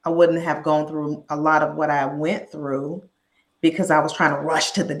wouldn't have gone through a lot of what I went through because I was trying to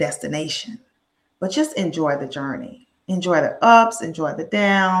rush to the destination. But just enjoy the journey. Enjoy the ups, enjoy the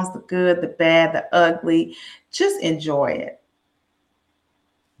downs, the good, the bad, the ugly. Just enjoy it.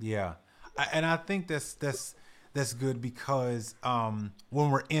 Yeah. And I think that's good because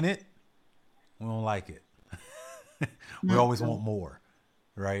when we're in it, we don't like it. We always want more,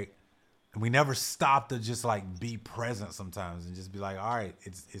 right? And we never stop to just like be present sometimes and just be like, all right,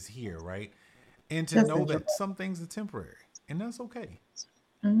 it's here, right? And to know that some things are temporary, and that's okay.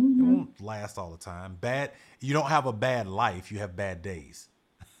 It won't last all the time. You don't have a bad life, you have bad days.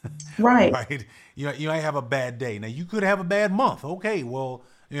 Right. Right? You might have a bad day. Now you could have a bad month. Okay, well,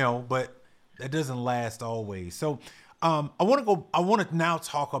 but that doesn't last always. So I want to now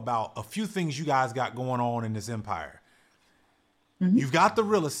talk about a few things you guys got going on in this empire. You've got the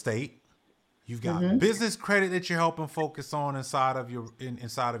real estate. You've got business credit that you're helping focus on inside of your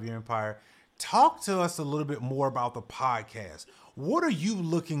empire. Talk to us a little bit more about the podcast. What are you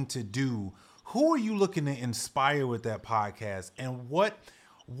looking to do? Who are you looking to inspire with that podcast? And what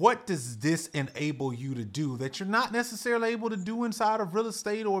does this enable you to do that you're not necessarily able to do inside of real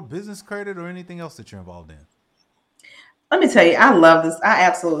estate or business credit or anything else that you're involved in? Let me tell you, I love this. I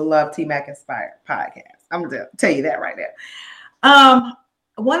absolutely love T-Mac Inspired podcast. I'm going to tell you that right now.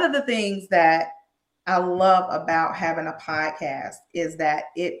 One of the things that I love about having a podcast is that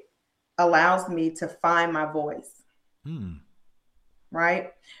it allows me to find my voice.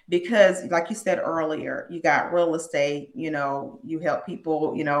 Right? Because like you said earlier, you got real estate, you help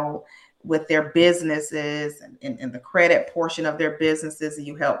people, with their businesses and the credit portion of their businesses. And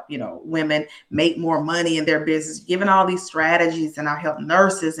you help, women make more money in their business, given all these strategies. And I help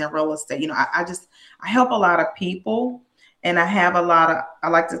nurses in real estate. I help a lot of people. And I have I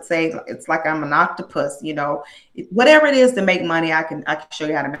like to say it's like I'm an octopus, whatever it is to make money, I can show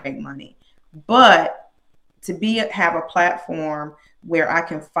you how to make money. But to have a platform where I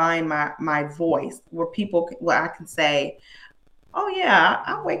can find my voice, where I can say, oh yeah,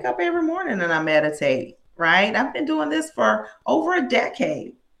 I wake up every morning and I meditate, right? I've been doing this for over a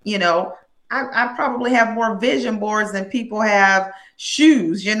decade. I probably have more vision boards than people have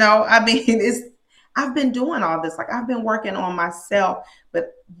shoes, I've been doing all this. Like I've been working on myself,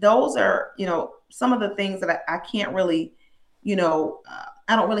 but those are, some of the things that I can't really,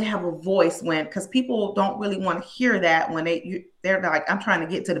 I don't really have a voice because people don't really want to hear that when they're like, I'm trying to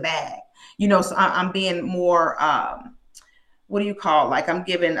get to the bag, so I'm being more, what do you call? Like I'm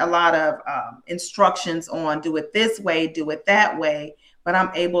giving a lot of instructions on do it this way, do it that way. But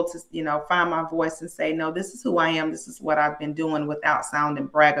I'm able to, find my voice and say, no, this is who I am. This is what I've been doing without sounding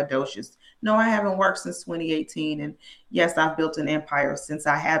braggadocious. No, I haven't worked since 2018. And yes, I've built an empire since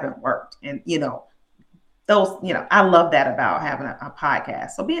I haven't worked. And, I love that about having a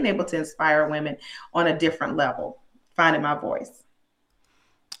podcast. So being able to inspire women on a different level, finding my voice.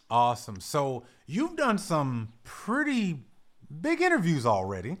 Awesome. So you've done some pretty big interviews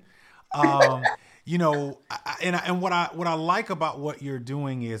already. And what I like about what you're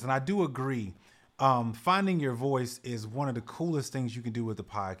doing is, and I do agree, finding your voice is one of the coolest things you can do with the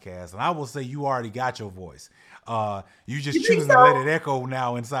podcast. And I will say you already got your voice. You just choosing to let it echo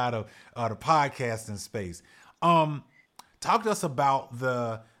now inside of the podcasting space. Talk to us about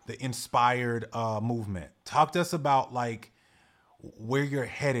the inspired movement. Talk to us about like where you're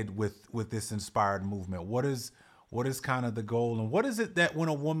headed with this inspired movement. What is kind of the goal, and what is it that when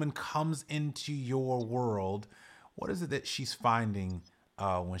a woman comes into your world, what is it that she's finding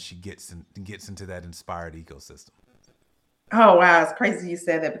when she gets into that inspired ecosystem? Oh, wow. It's crazy you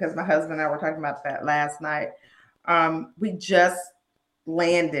said that because my husband and I were talking about that last night. We just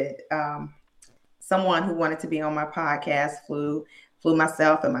landed someone who wanted to be on my podcast, flew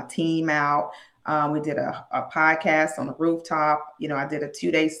myself and my team out. We did a podcast on the rooftop. I did a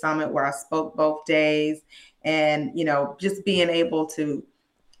 2-day summit where I spoke both days. And, just being able to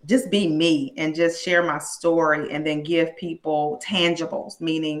just be me and just share my story and then give people tangibles,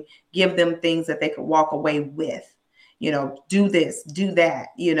 meaning give them things that they could walk away with, do this, do that,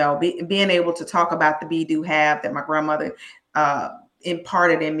 being able to talk about the be, do, have that my grandmother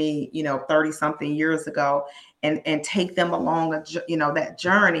imparted in me, 30 something years ago and take them along, that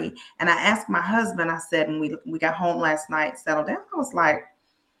journey. And I asked my husband, I said, when we got home last night, settled down, I was like,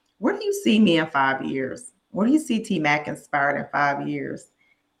 where do you see me in 5 years? Where do you see T-Mac Inspired in 5 years?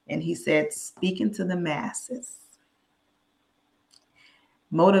 And he said, speaking to the masses,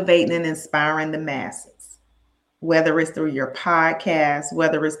 motivating and inspiring the masses, whether it's through your podcast,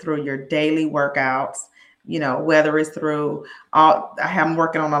 whether it's through your daily workouts, whether it's through I'm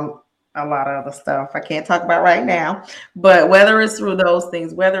working on a lot of other stuff I can't talk about right now, but whether it's through those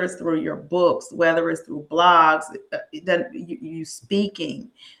things, whether it's through your books, whether it's through blogs, you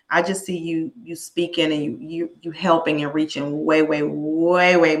speaking, I just see you speaking and you helping and reaching way, way,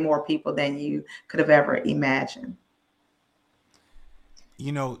 way, way more people than you could have ever imagined.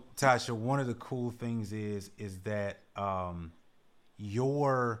 You know, Tasha, one of the cool things is that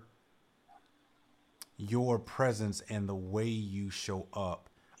your presence and the way you show up,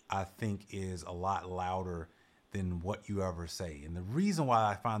 I think, is a lot louder than what you ever say. And the reason why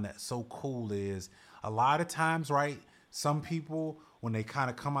I find that so cool is a lot of times, right? Some people, when they kind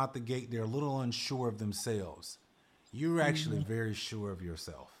of come out the gate, they're a little unsure of themselves. You're actually very sure of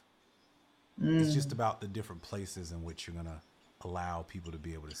yourself. It's just about the different places in which you're going to allow people to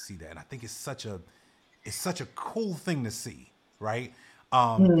be able to see that. And I think it's such a cool thing to see, right?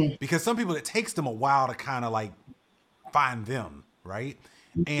 Because some people, it takes them a while to kind of like find them, right?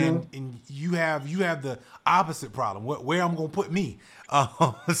 And you have the opposite problem, where I'm going to put me.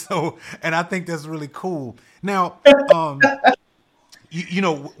 And I think that's really cool. Now, you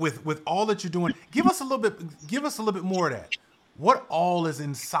know, with all that you're doing, give us a little bit more of that. What all is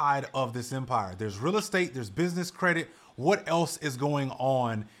inside of this empire? There's real estate, there's business credit. What else is going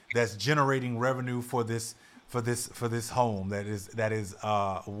on that's generating revenue for this home that is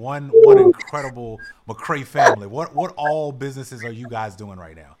one incredible McCray family? What all businesses are you guys doing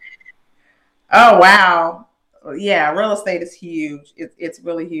right now? Oh, wow. Yeah, real estate is huge. It's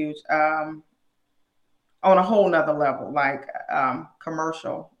really huge. On a whole nother level, like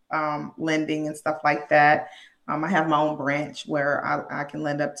commercial lending and stuff like that. I have my own branch where I can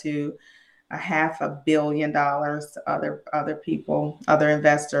lend up to $500 million to other people, other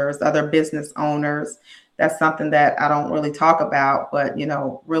investors, other business owners. That's something that I don't really talk about, but, you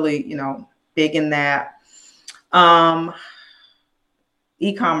know, really, you know, big in that.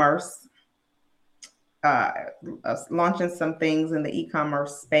 E-commerce, launching some things in the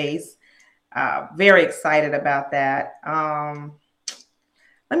e-commerce space. Very excited about that.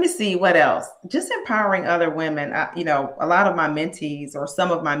 Let me see what else. Just empowering other women. You know, a lot of my mentees or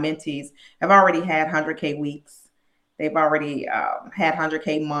some of my mentees have already had 100K weeks. They've already had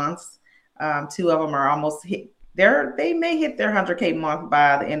 100K months. Two of them are almost hit. They may hit their 100K month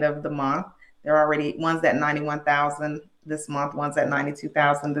by the end of the month. They're already, one's at 91,000 this month, one's at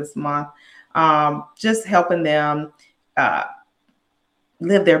 92,000 this month. Just helping them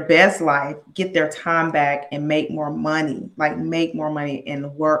live their best life, get their time back, and make more money,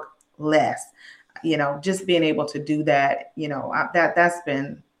 and work less. You know, just being able to do that, you know, that's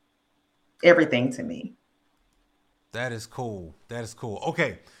been everything to me. That is cool. That is cool.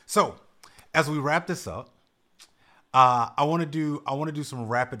 Okay, so as we wrap this up, I want to do some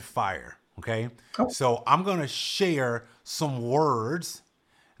rapid fire. Okay, So I'm gonna share some words,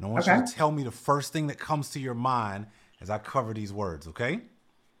 and I want you to tell me the first thing that comes to your mind as I cover these words. Okay.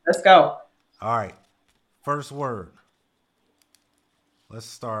 Let's go. All right. First word. Let's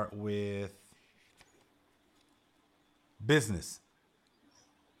start with business.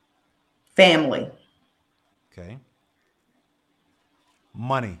 Family. Okay.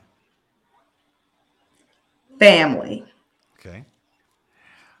 Money. Family. Okay.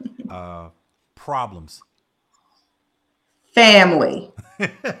 Problems. Family.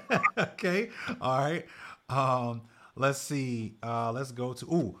 Okay. All right. Let's see. Let's go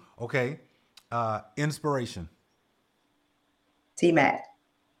to, okay. Inspiration. T-Mac.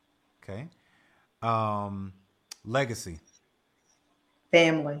 Okay. Legacy.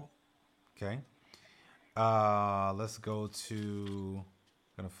 Family. Okay. Let's go to,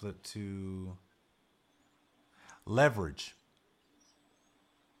 gonna flip to leverage.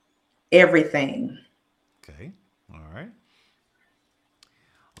 Everything. Okay. All right.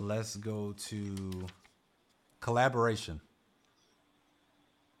 Let's go to collaboration.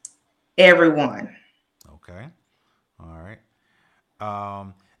 Everyone. Okay. All right.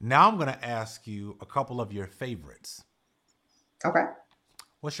 Now I'm going to ask you a couple of your favorites. Okay.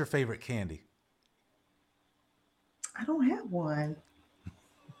 What's your favorite candy? I don't have one.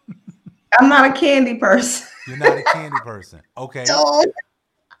 I'm not a candy person. You're not a candy person. Okay.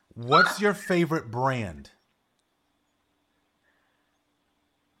 What's your favorite brand?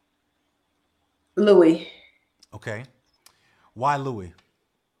 Louis. Okay. Why Louis?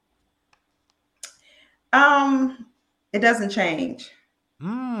 It doesn't change.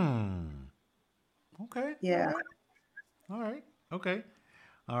 Okay. Yeah. All right. Okay.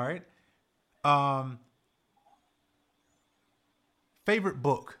 All right. Favorite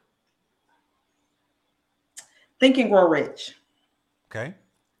book? Think and Grow Rich. Okay.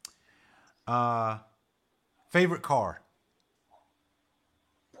 Favorite car?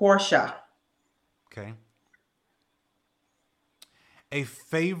 Porsche. Okay. A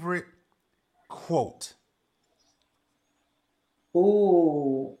favorite quote?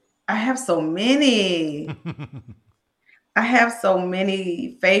 Ooh, I have so many. I have so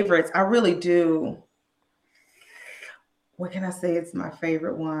many favorites. I really do. What can I say? It's my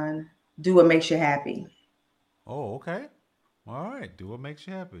favorite one. Do what makes you happy. Oh, okay. All right. Do what makes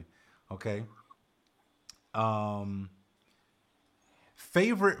you happy. Okay. Um,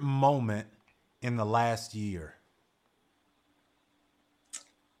 Favorite moment in the last year.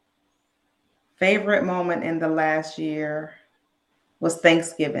 Favorite moment in the last year was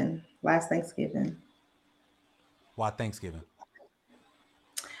Thanksgiving, last Thanksgiving. Why Thanksgiving?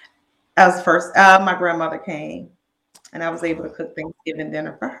 I was first, my grandmother came and I was able to cook Thanksgiving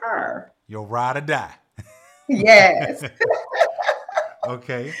dinner for her. Your ride or die. Yes.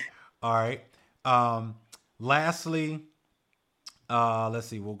 Okay. All right. Um, Lastly, let's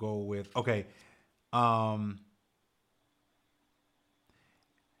see. We'll go with okay. Um,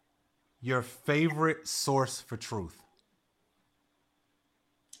 your favorite source for truth.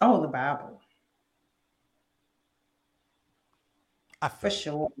 Oh, the Bible, I for figured.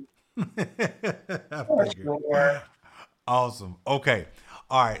 sure. I For figured. sure. Awesome. Okay.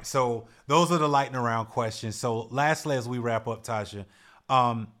 All right. So those are the lightning round questions. So lastly, as we wrap up, Tasha,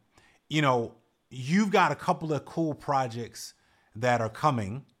 um, you know, you've got a couple of cool projects that are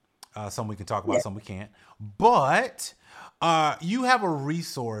coming. Some we can talk about, Yeah. some we can't. But you have a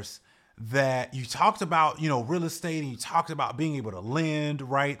resource that you talked about, real estate, and you talked about being able to lend,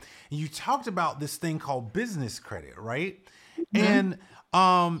 right? And you talked about this thing called business credit, right? Mhm.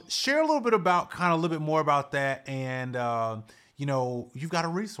 And share a little bit about kind of a little bit more about that. And, you've got a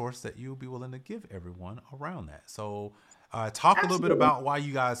resource that you'll be willing to give everyone around that. So talk a little bit Absolutely. about why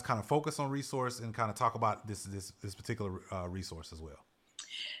you guys kind of focus on resource and kind of talk about this particular resource as well.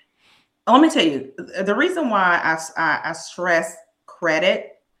 Let me tell you the reason why I stress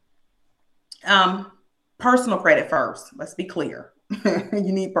credit, um, personal credit first. Let's be clear. You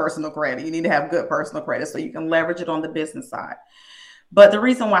need personal credit. You need to have good personal credit so you can leverage it on the business side. But the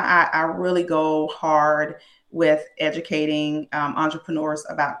reason why I really go hard with educating entrepreneurs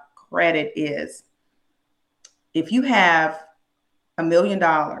about credit is if you have $1 million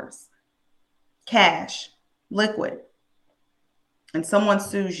cash, liquid, and someone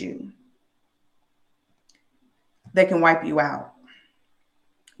sues you, they can wipe you out.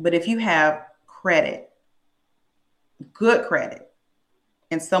 But if you have credit, good credit,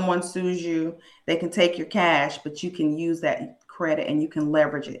 and someone sues you, they can take your cash, but you can use that credit and you can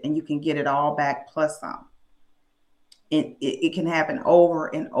leverage it and you can get it all back plus some. It can happen over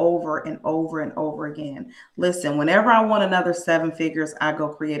and over and over and over again. Listen, whenever I want another 7 figures, I go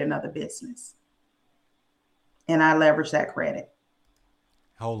create another business and I leverage that credit.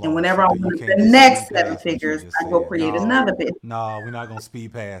 Hold And on. whenever So I that you want can't the just next speed seven past what you figures, just I go said. create No, another business. no, we're not going to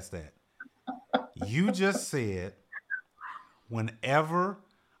speed past that. You just said, whenever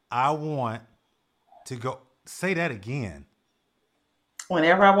I want to go, say that again.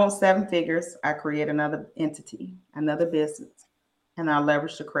 Whenever I want 7 figures, I create another entity, another business, and I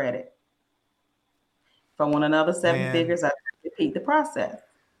leverage the credit. If I want another seven Man, figures, I repeat the process.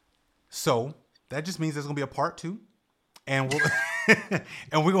 so that just means there's going to be a part two. And we'll,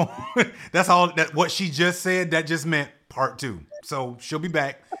 and we're going to, that's all that what she just said. That just meant part two. So she'll be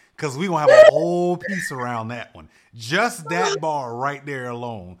back because we're going to have a whole piece around that one. Just that bar right there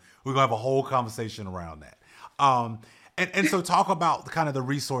alone. We're going to have a whole conversation around that. And so talk about kind of the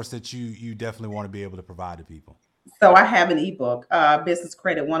resource that you definitely want to be able to provide to people. So I have an ebook, Business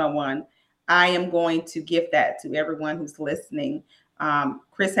Credit 101. I am going to give that to everyone who's listening.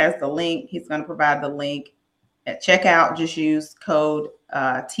 Chris has the link. He's going to provide the link at checkout. Just use code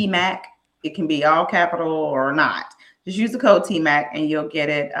TMAC. It can be all capital or not. Just use the code TMAC and you'll get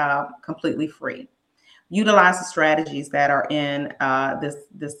it completely free. Utilize the strategies that are in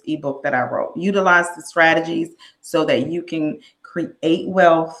this ebook that I wrote. Utilize the strategies so that you can create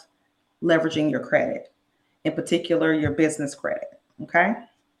wealth leveraging your credit, in particular your business credit. Okay.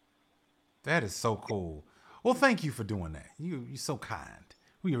 That is so cool. Well, thank you for doing that. You're so kind.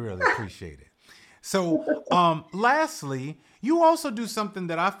 We really appreciate it. So, lastly, you also do something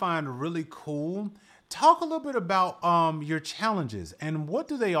that I find really cool. Talk a little bit about your challenges and what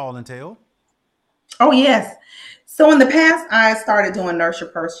do they all entail? Oh, yes. So in the past, I started doing Nurse Your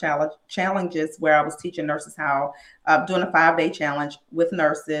Purse challenges where I was teaching nurses how, doing a 5-day challenge with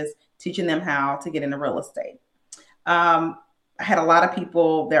nurses, teaching them how to get into real estate. I had a lot of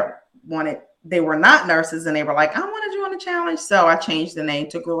people that they were not nurses and they were like, I want to join the challenge. So I changed the name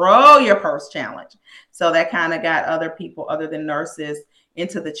to Grow Your Purse Challenge. So that kind of got other people other than nurses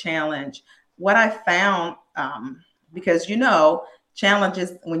into the challenge. What I found, because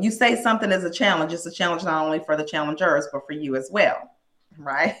challenges, when you say something is a challenge, it's a challenge not only for the challengers, but for you as well.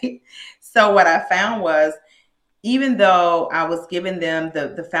 right? So what I found was, even though I was giving them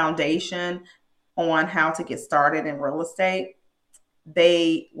the foundation on how to get started in real estate,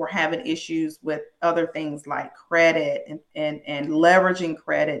 they were having issues with other things like credit and leveraging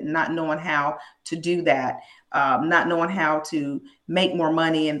credit, and not knowing how to do that, not knowing how to make more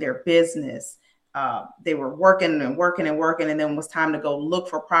money in their business. They were working and working and working, and then it was time to go look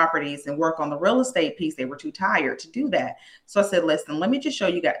for properties and work on the real estate piece. They were too tired to do that. So I said, listen, let me just show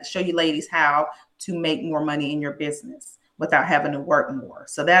you ladies how to make more money in your business without having to work more.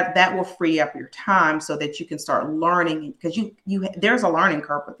 So that will free up your time so that you can start learning, because there's a learning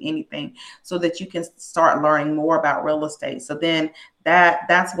curve with anything, so that you can start learning more about real estate. So then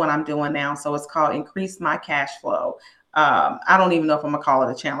that's what I'm doing now. So it's called Increase My Cash Flow. I don't even know if I'm gonna call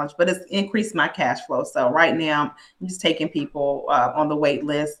it a challenge, but it's Increase My Cash Flow. So right now I'm just taking people on the wait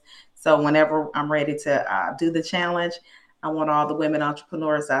list. So whenever I'm ready to do the challenge, I want all the women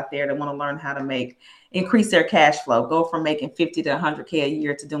entrepreneurs out there that want to learn how to increase their cash flow, go from making 50 to 100K a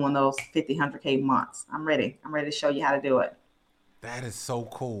year to doing those 50, 100K months. I'm ready. I'm ready to show you how to do it. That is so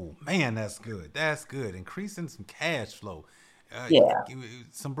cool, man. That's good. That's good. Increasing some cash flow. Yeah.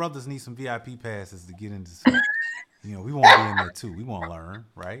 Some brothers need some VIP passes to get into some. We want to be in there too. We want to learn,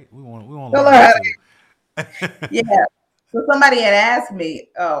 right? We want to learn too. Yeah. So somebody had asked me,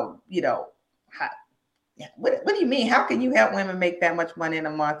 what do you mean? How can you help women make that much money in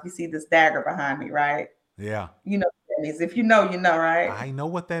a month? You see this dagger behind me, right? Yeah. You know what that means. If you know, right? I know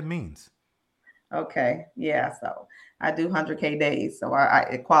what that means. Okay. Yeah. So I do 100K days. So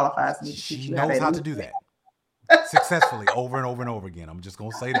it qualifies me to teach you. She knows how to do that successfully over and over and over again. I'm just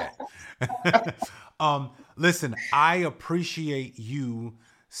going to say that. Listen, I appreciate you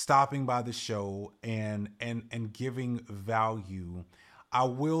stopping by the show and giving value. I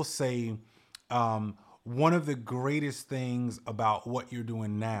will say, one of the greatest things about what you're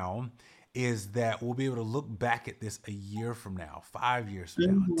doing now is that we'll be able to look back at this a year from now, 5 years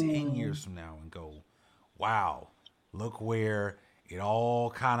from now, 10 years from now, and go, wow, look where it all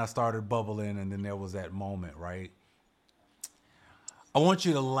kind of started bubbling, and then there was that moment, right? I want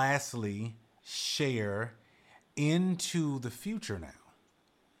you to lastly share into the future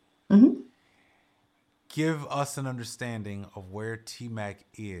now. Mm-hmm. Give us an understanding of where T-Mac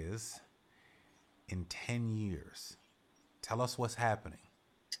is in 10 years. Tell us what's happening.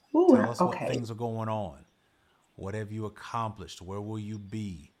 Ooh, Tell us what things are going on. What have you accomplished? Where will you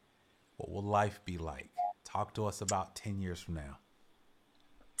be? What will life be like? Talk to us about 10 years from now.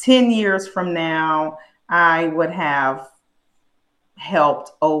 10 years from now, I would have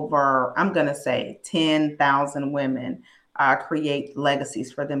helped over, I'm going to say 10,000 women create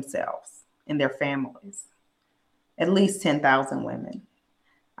legacies for themselves and their families. At least 10,000 women.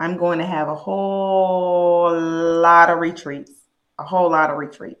 I'm going to have a whole lot of retreats. I'm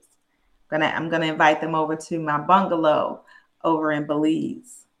going to invite them over to my bungalow over in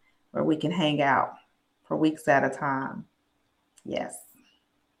Belize, where we can hang out for weeks at a time. Yes.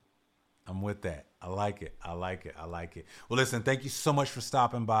 I'm with that. I like it. Well, listen, thank you so much for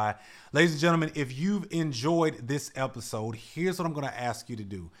stopping by. Ladies and gentlemen, if you've enjoyed this episode, here's what I'm going to ask you to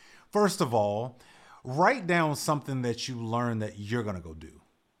do. First of all, write down something that you learned that you're going to go do.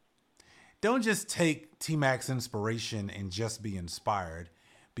 Don't just take T-Mac's inspiration and just be inspired.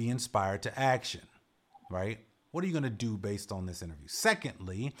 Be inspired to action, right? What are you going to do based on this interview?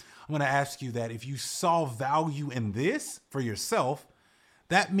 Secondly, I'm going to ask you that if you saw value in this for yourself,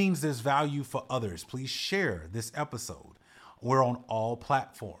 that means there's value for others. Please share this episode. We're on all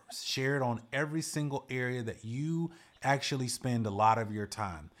platforms. Share it on every single area that you actually spend a lot of your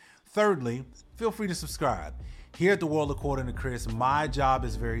time. Thirdly, feel free to subscribe. Here at The World According to Chris, my job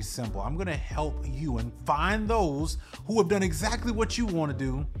is very simple. I'm going to help you and find those who have done exactly what you want to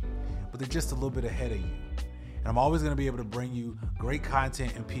do, but they're just a little bit ahead of you. And I'm always going to be able to bring you great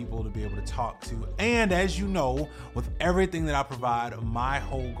content and people to be able to talk to. And as you know, with everything that I provide, my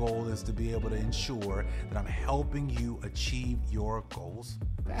whole goal is to be able to ensure that I'm helping you achieve your goals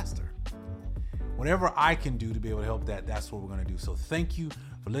faster. Whatever I can do to be able to help that's what we're going to do. So thank you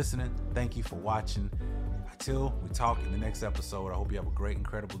for listening. Thank you for watching. Until we talk in the next episode, I hope you have a great,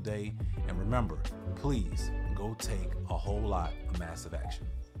 incredible day. And remember, please go take a whole lot of massive action.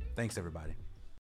 Thanks, everybody.